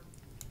before.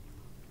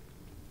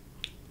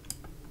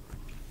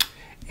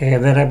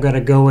 And then I'm going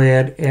to go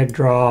in and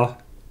draw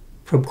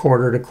from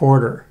corner to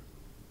corner,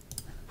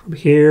 from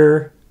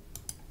here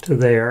to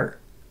there.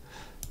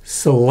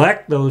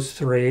 Select those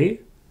three,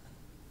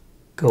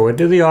 go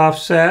into the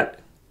offset,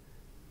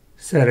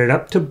 set it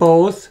up to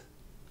both,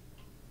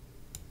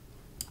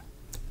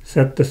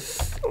 set the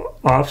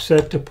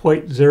offset to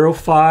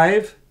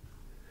 0.05,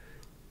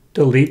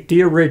 delete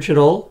the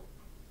original,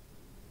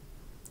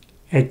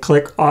 and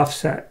click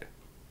offset.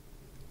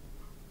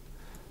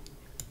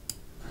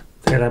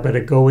 Then I'm going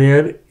to go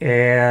in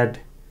and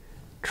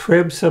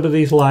trim some of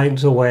these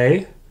lines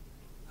away.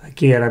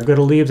 Again, I'm going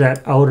to leave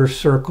that outer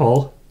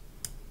circle.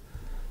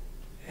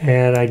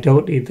 And I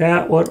don't need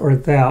that one or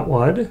that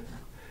one.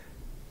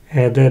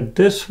 And then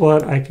this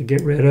one I can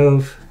get rid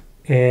of,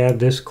 and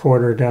this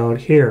corner down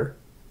here.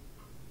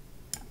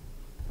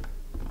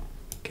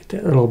 Get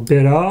that little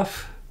bit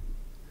off.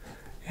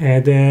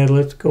 And then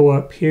let's go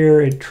up here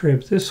and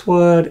trim this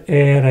one,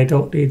 and I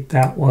don't need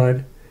that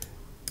one.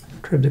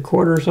 Trim the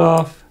corners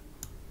off.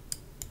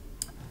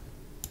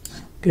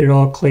 Get it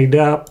all cleaned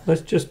up. Let's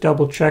just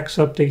double check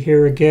something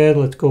here again.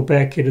 Let's go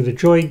back into the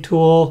join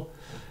tool.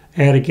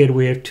 And again,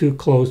 we have 2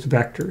 closed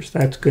vectors.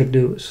 That's good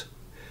news.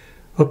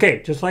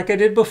 Okay, just like I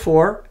did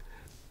before.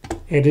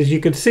 And as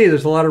you can see,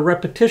 there's a lot of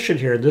repetition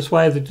here. This is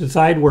why the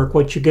design work,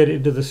 once you get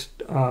into the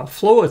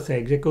flow of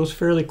things, it goes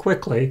fairly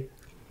quickly.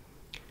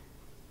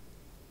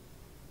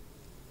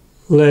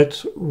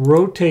 Let's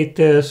rotate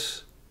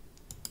this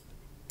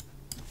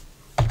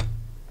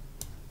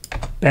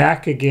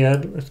back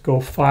again. Let's go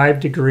 5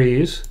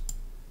 degrees,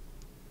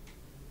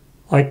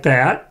 like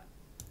that.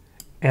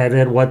 And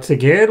then once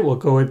again, we'll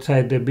go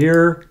inside the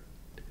mirror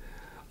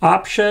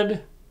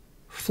option,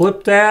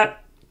 flip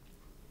that.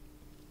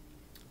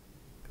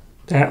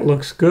 That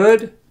looks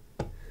good.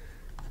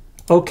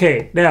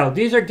 Okay, now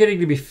these are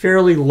getting to be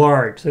fairly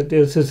large.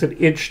 This is 1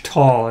 inch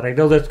tall, and I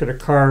know that's going to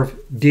carve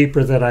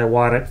deeper than I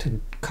want it to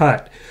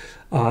cut.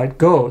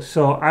 Go.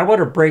 So I want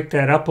to break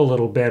that up a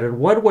little bit. And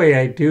one way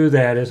I do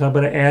that is I'm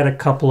going to add a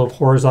couple of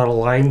horizontal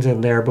lines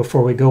in there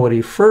before we go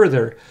any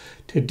further.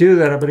 To do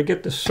that, I'm going to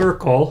get the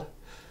circle,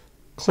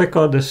 click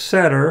on the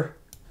center,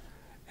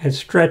 and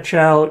stretch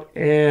out.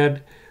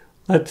 And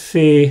let's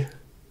see,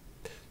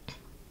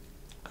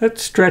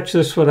 let's stretch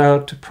this one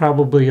out to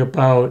probably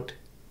about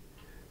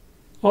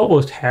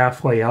almost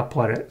halfway up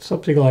on it.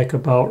 Something like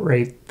about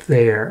right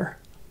there.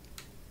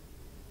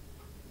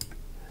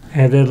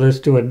 And then let's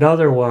do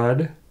another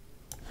one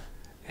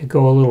and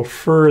go a little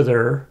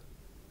further,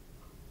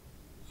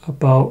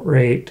 about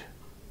right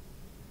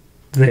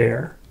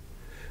there.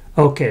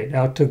 Okay,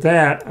 now to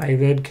that, I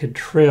then can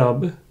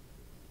trim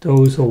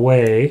those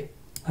away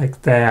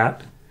like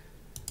that.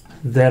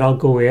 Then I'll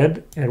go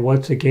in, and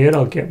once again,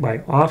 I'll get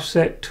my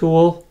offset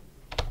tool.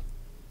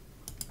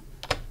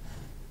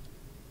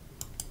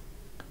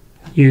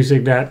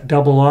 Using that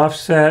double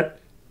offset,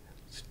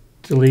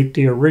 delete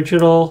the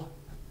original.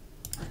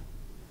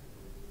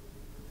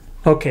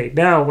 Okay,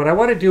 now what I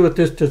want to do with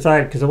this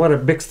design, because I want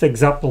to mix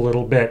things up a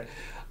little bit,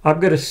 I'm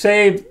going to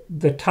save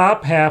the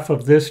top half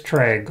of this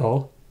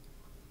triangle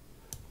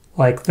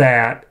like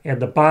that,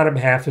 and the bottom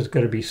half is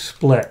going to be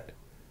split.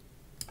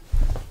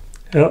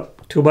 Oh,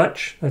 too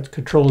much. Let's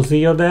Control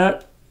Z on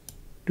that.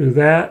 Do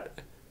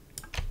that.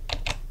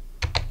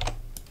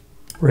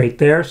 Right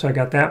there, so I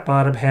got that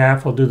bottom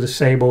half. I'll do the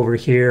same over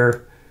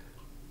here.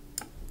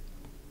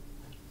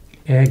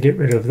 And get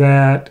rid of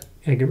that,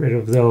 and get rid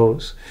of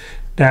those.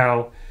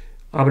 Now,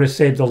 I'm going to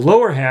save the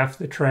lower half of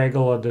the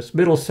triangle on this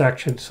middle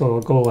section, so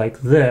it'll go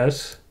like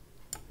this.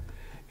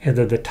 And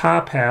then the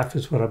top half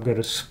is what I'm going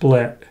to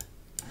split.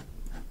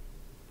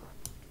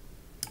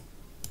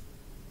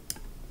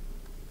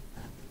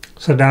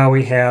 So now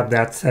we have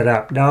that set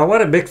up. Now I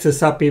want to mix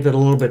this up even a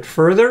little bit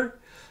further.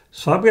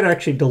 So I'm going to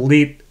actually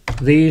delete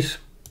these,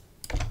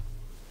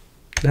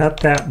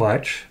 not that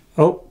much.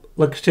 Oh,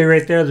 look, see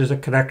right there, there's a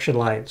connection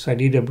line. So I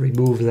need to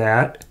remove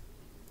that.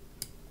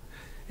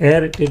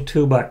 And it did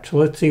too much. So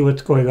let's see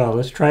what's going on.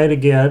 Let's try it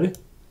again.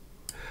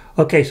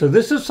 Okay, so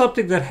this is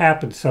something that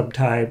happens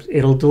sometimes.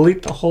 It'll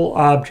delete the whole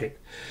object.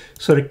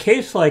 So in a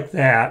case like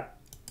that,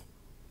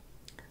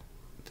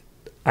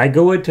 I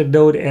go into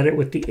Node Edit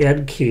with the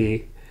N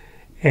key,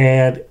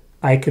 and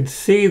I can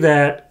see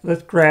that.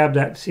 Let's grab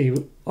that and see.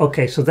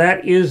 Okay, so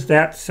that is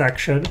that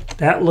section.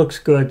 That looks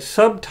good.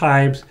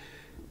 Sometimes,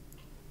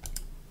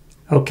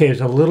 Okay,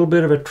 there's a little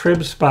bit of a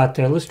trim spot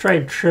there. Let's try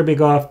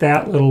trimming off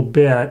that little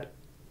bit.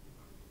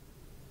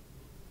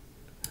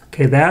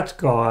 Okay, that's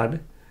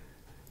gone.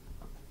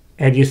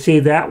 And you see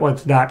that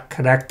one's not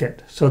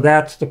connected. So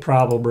that's the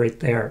problem right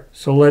there.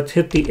 So let's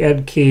hit the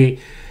N key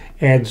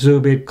and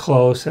zoom in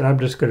close. And I'm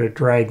just going to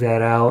drag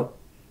that out.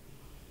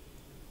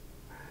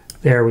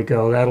 There we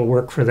go. That'll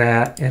work for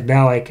that. And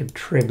now I can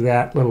trim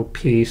that little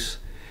piece.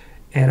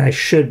 And I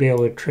should be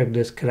able to trim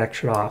this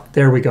connection off.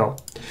 There we go.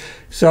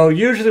 So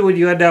usually when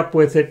you end up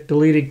with it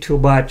deleting too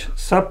much,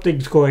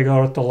 something's going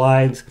on with the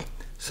lines.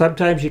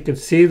 Sometimes you can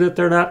see that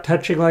they're not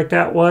touching like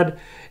that one.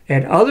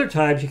 And other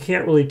times you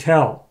can't really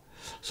tell.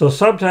 So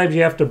sometimes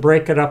you have to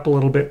break it up a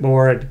little bit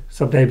more and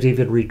sometimes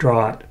even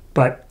redraw it.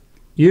 But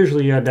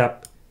usually you end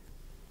up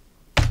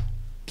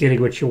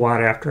getting what you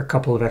want after a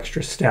couple of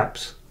extra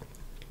steps.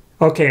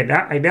 Okay,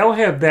 now I now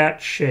have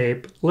that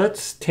shape.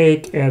 Let's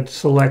take and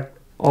select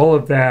all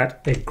of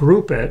that and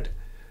group it.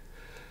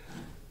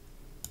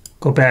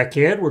 Go back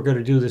in. We're going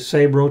to do the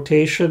same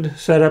rotation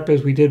setup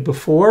as we did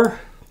before.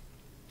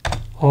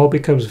 All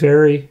becomes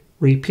very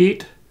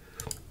repeat.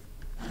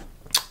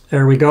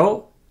 There we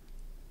go.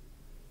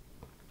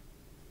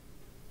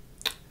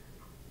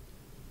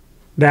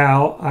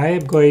 Now I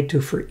am going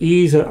to, for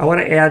ease, I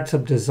want to add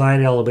some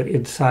design element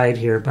inside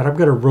here, but I'm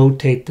going to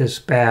rotate this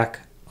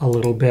back a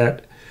little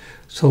bit.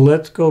 So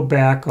let's go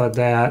back on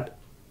that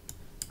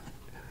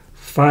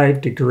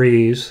 5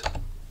 degrees.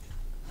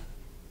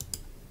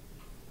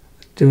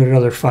 Do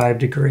another 5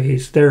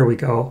 degrees. There we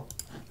go.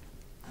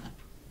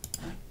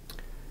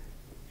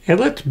 And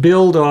let's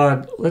build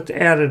on, let's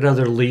add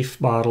another leaf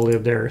model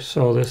in there.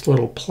 So this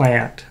little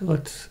plant,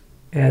 let's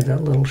add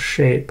that little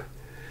shape.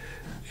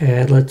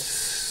 And let's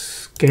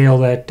scale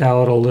that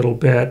down a little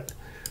bit.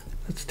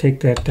 Let's take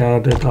that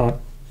down to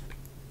about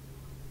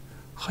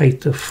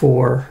height of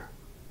 4.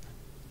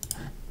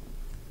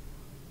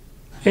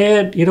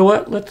 And you know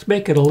what? Let's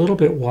make it a little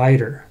bit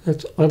wider.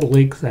 Let's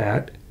unlink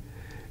that.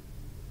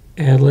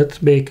 And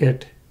let's make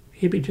it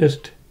maybe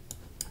just,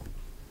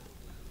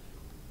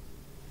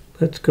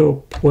 let's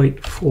go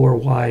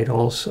 0.4 wide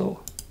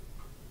also.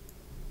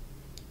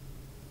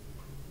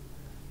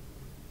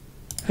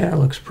 That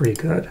looks pretty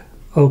good.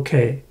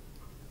 Okay.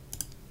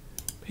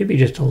 Maybe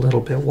just a little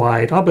bit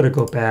wide. I'm going to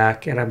go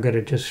back and I'm going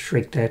to just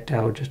shrink that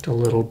down just a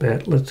little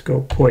bit. Let's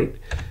go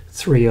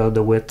 0.3 on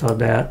the width on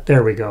that.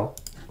 There we go.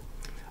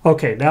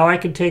 Okay, now I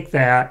can take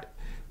that,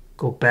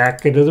 go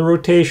back into the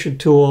rotation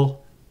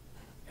tool.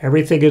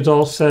 Everything is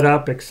all set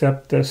up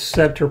except the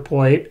center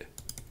point.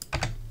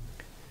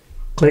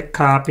 Click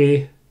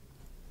copy.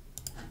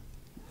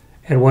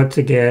 And once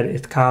again,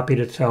 it's copied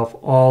itself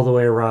all the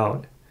way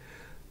around.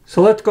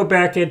 So let's go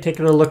back in,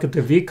 taking a look at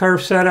the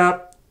VCarve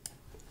setup.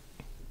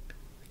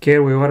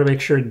 Again, we want to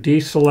make sure to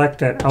deselect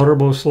that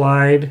outermost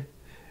line.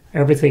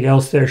 Everything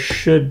else there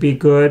should be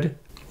good.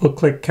 We'll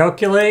click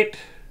calculate.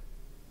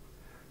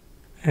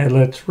 And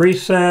let's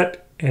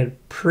reset and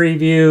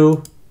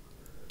preview.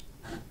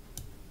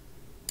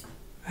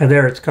 And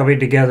there it's coming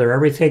together.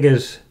 Everything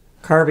is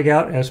carving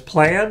out as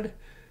planned.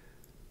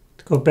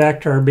 Let's go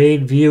back to our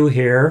main view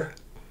here.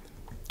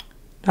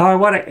 Now I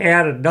want to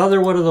add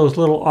another one of those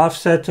little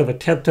offsets of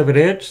 1/10 of an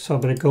inch. So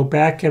I'm going to go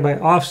back in my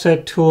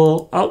offset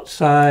tool,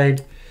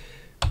 outside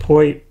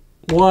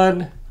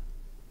 0.1.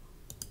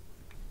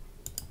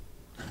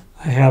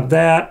 I have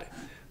that.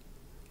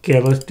 Okay,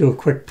 let's do a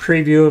quick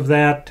preview of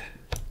that.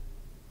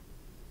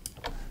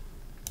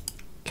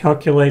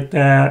 Calculate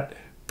that,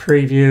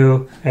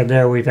 preview, and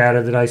there we've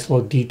added a nice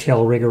little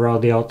detail ring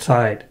around the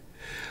outside.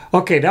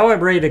 Okay, now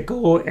I'm ready to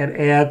go and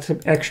add some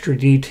extra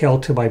detail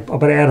to my, I'm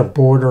going to add a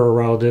border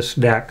around this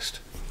next.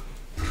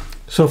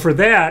 So for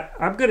that,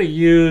 I'm going to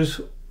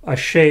use a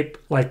shape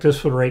like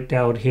this one right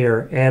down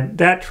here. And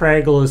that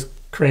triangle is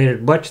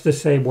created much the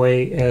same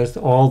way as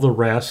all the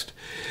rest.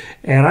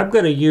 And I'm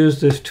going to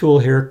use this tool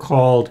here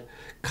called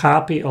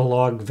Copy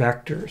Along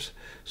Vectors.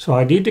 So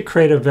I need to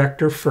create a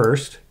vector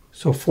first.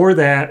 So for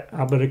that,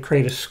 I'm going to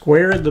create a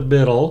square in the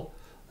middle,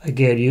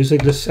 again, using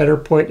the center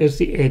point as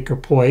the anchor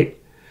point.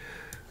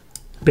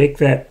 Make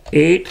that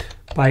 8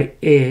 by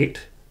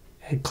 8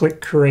 and click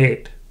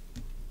Create.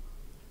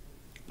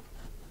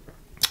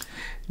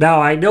 Now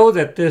I know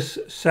that this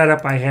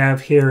setup I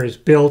have here is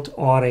built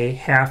on a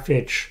 1/2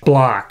 inch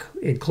block,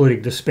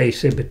 including the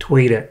space in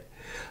between it.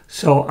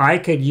 So I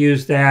could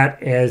use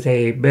that as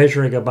a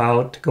measuring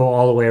amount to go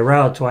all the way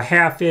around. So a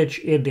 1/2 inch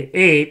into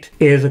 8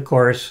 is, of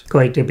course,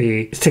 going to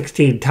be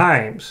 16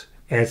 times.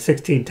 And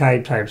 16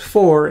 times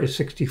 4 is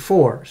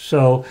 64.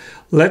 So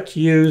let's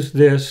use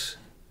this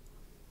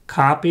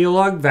copy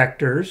along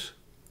vectors.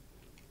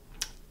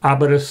 I'm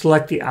going to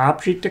select the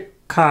object to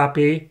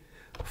copy,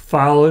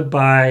 followed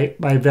by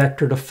my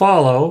vector to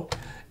follow.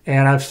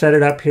 And I've set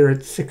it up here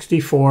at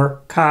 64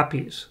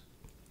 copies.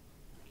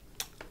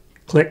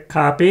 Click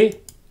copy.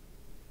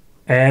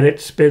 And it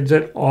spins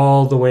it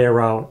all the way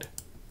around.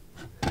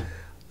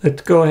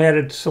 Let's go ahead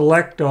and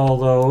select all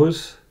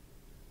those.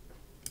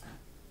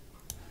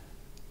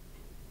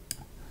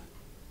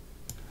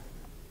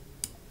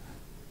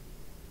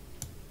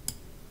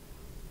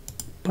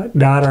 but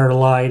not our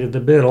line in the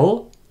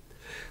middle.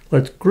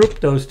 Let's group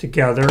those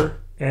together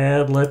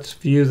and let's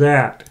view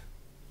that.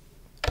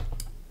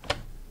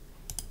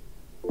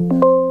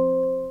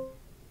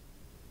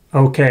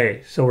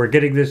 Okay, so we're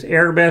getting this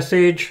error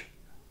message.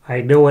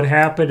 I know what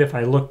happened. If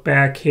I look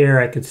back here,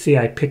 I can see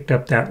I picked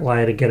up that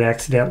line again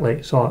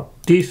accidentally. So I'll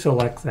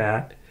deselect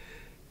that,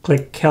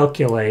 click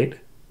Calculate,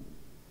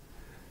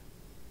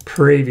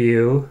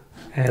 Preview,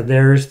 and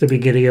there's the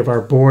beginning of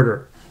our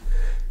border.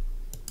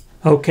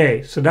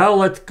 Okay, so now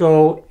let's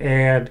go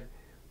and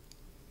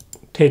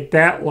take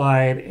that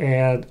line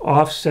and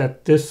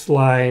offset this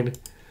line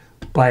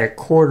by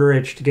 1/4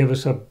 inch to give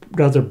us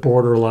another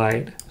border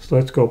line. So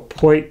let's go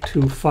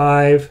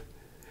 0.25,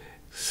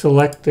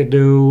 select the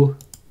new,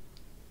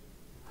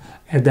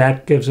 and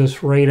that gives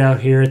us right out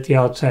here at the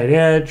outside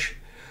edge.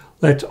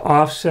 Let's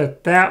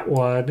offset that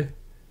one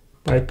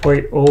by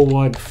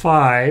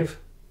 0.015,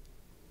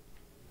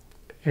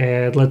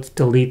 and let's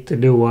delete the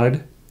new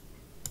one.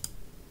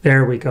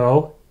 There we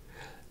go.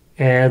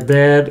 And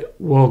then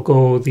we'll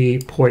go the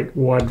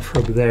 0.1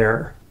 from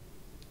there.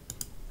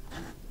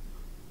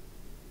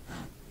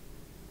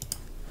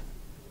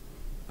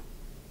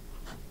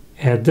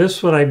 And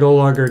this one I no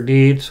longer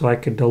need, so I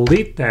can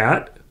delete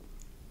that.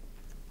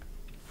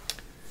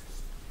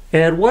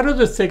 And one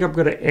other thing I'm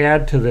going to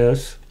add to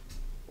this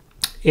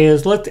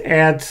is let's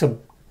add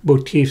some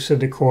motifs in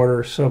the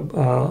corner.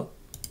 Some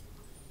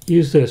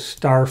use this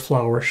star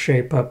flower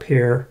shape up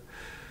here.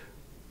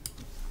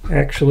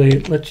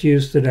 Actually, let's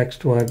use the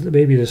next one.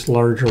 Maybe this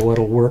larger one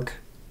will work.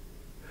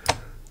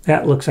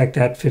 That looks like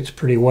that fits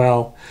pretty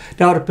well.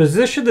 Now to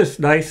position this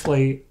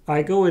nicely,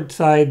 I go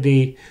inside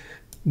the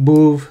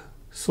Move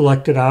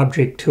Selected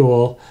Object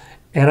tool,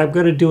 and I'm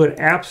going to do an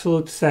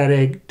absolute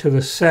setting to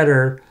the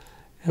center.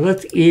 And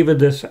let's even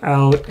this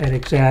out at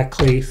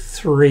exactly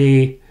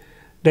 3,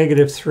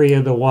 -3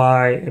 in the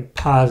Y and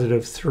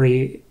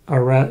 +3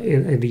 around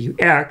in the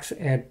X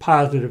and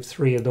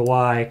 +3 in the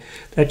Y.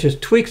 That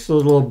just tweaks a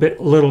little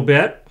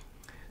bit.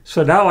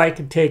 So now I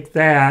can take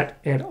that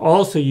and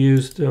also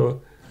use the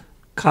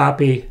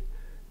copy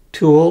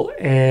tool,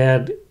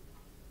 and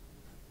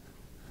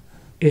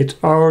it's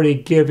already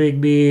giving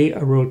me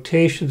a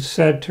rotation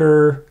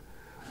center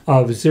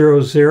of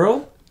 0,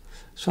 0.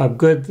 So I'm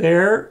good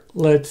there.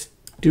 Let's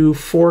do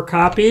 4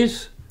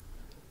 copies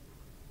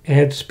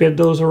and spin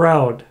those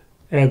around.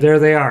 And there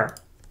they are.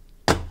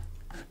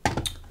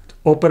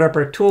 Open up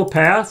our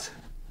toolpath,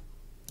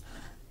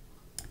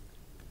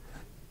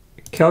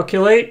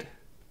 calculate,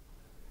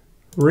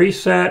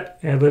 reset,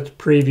 and let's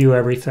preview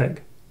everything.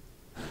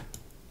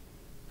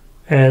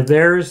 And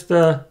there's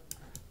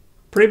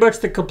pretty much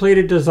the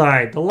completed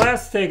design. The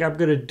last thing I'm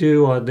going to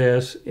do on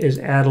this is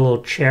add a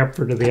little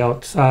chamfer to the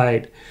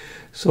outside.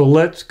 So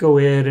let's go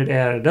in and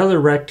add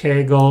another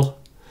rectangle,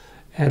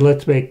 and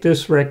let's make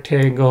this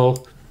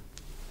rectangle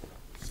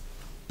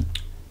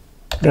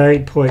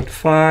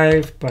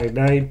 9.5 by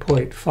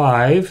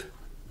 9.5.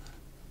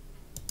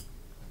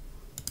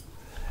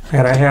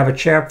 And I have a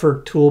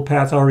chamfer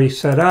toolpath already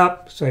set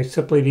up, so I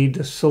simply need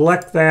to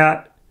select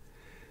that,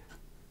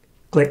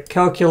 click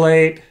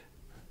Calculate,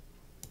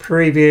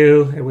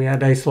 Preview, and we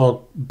have a nice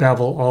little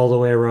bevel all the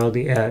way around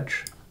the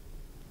edge.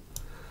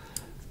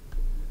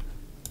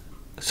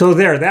 So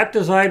there, that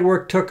design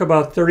work took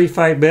about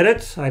 35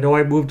 minutes. I know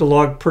I moved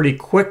along pretty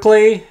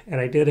quickly, and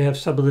I did have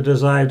some of the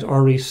designs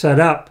already set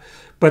up.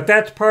 But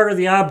that's part of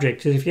the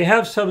object. If you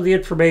have some of the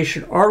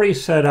information already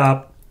set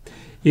up,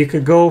 you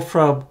could go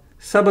from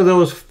some of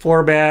those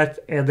formats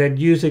and then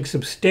using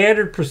some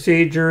standard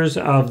procedures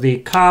of the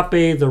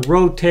copy, the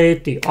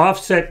rotate, the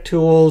offset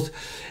tools,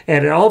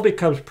 and it all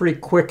becomes pretty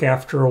quick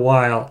after a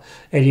while.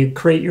 And you can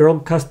create your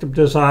own custom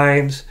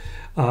designs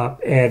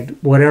and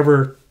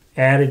whatever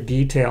added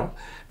detail.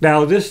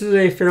 Now, this is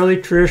a fairly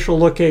traditional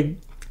looking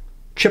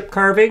chip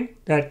carving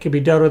that can be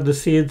done on the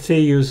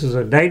CNC. Uses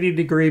a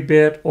 90-degree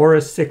bit or a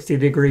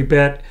 60-degree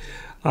bit.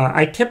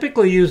 I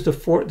typically use the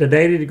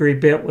 90-degree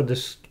bit when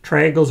the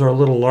triangles are a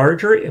little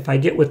larger. If I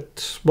get with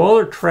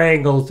smaller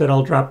triangles, then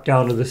I'll drop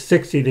down to the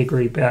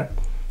 60-degree bit.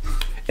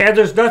 And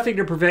there's nothing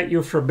to prevent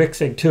you from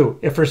mixing too.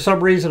 If for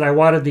some reason I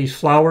wanted these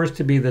flowers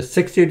to be the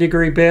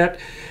 60-degree bit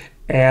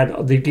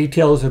and the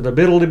details in the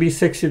middle to be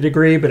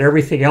 60-degree, but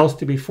everything else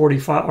to be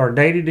 45 or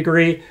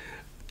 90-degree,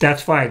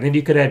 that's fine. Then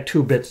you could add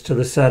 2 bits to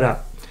the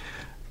setup.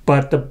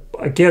 But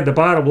again, the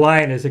bottom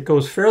line is it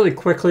goes fairly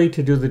quickly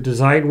to do the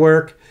design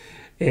work.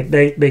 It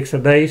makes a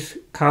nice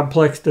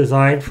complex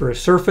design for a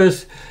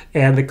surface,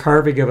 and the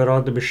carving of it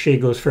on the machine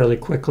goes fairly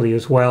quickly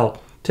as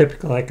well.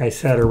 Typically, like I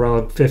said,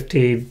 around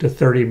 15 to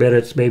 30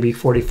 minutes, maybe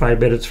 45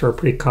 minutes for a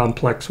pretty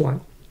complex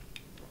one.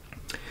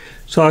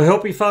 So I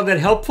hope you found that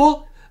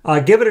helpful.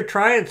 Give it a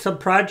try in some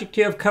project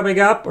you have coming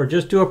up, or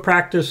just do a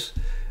practice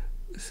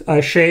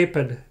shape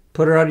and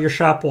put it on your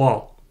shop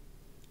wall.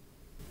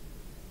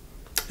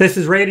 This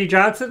is Randy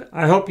Johnson.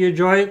 I hope you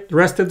enjoy the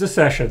rest of the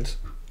sessions.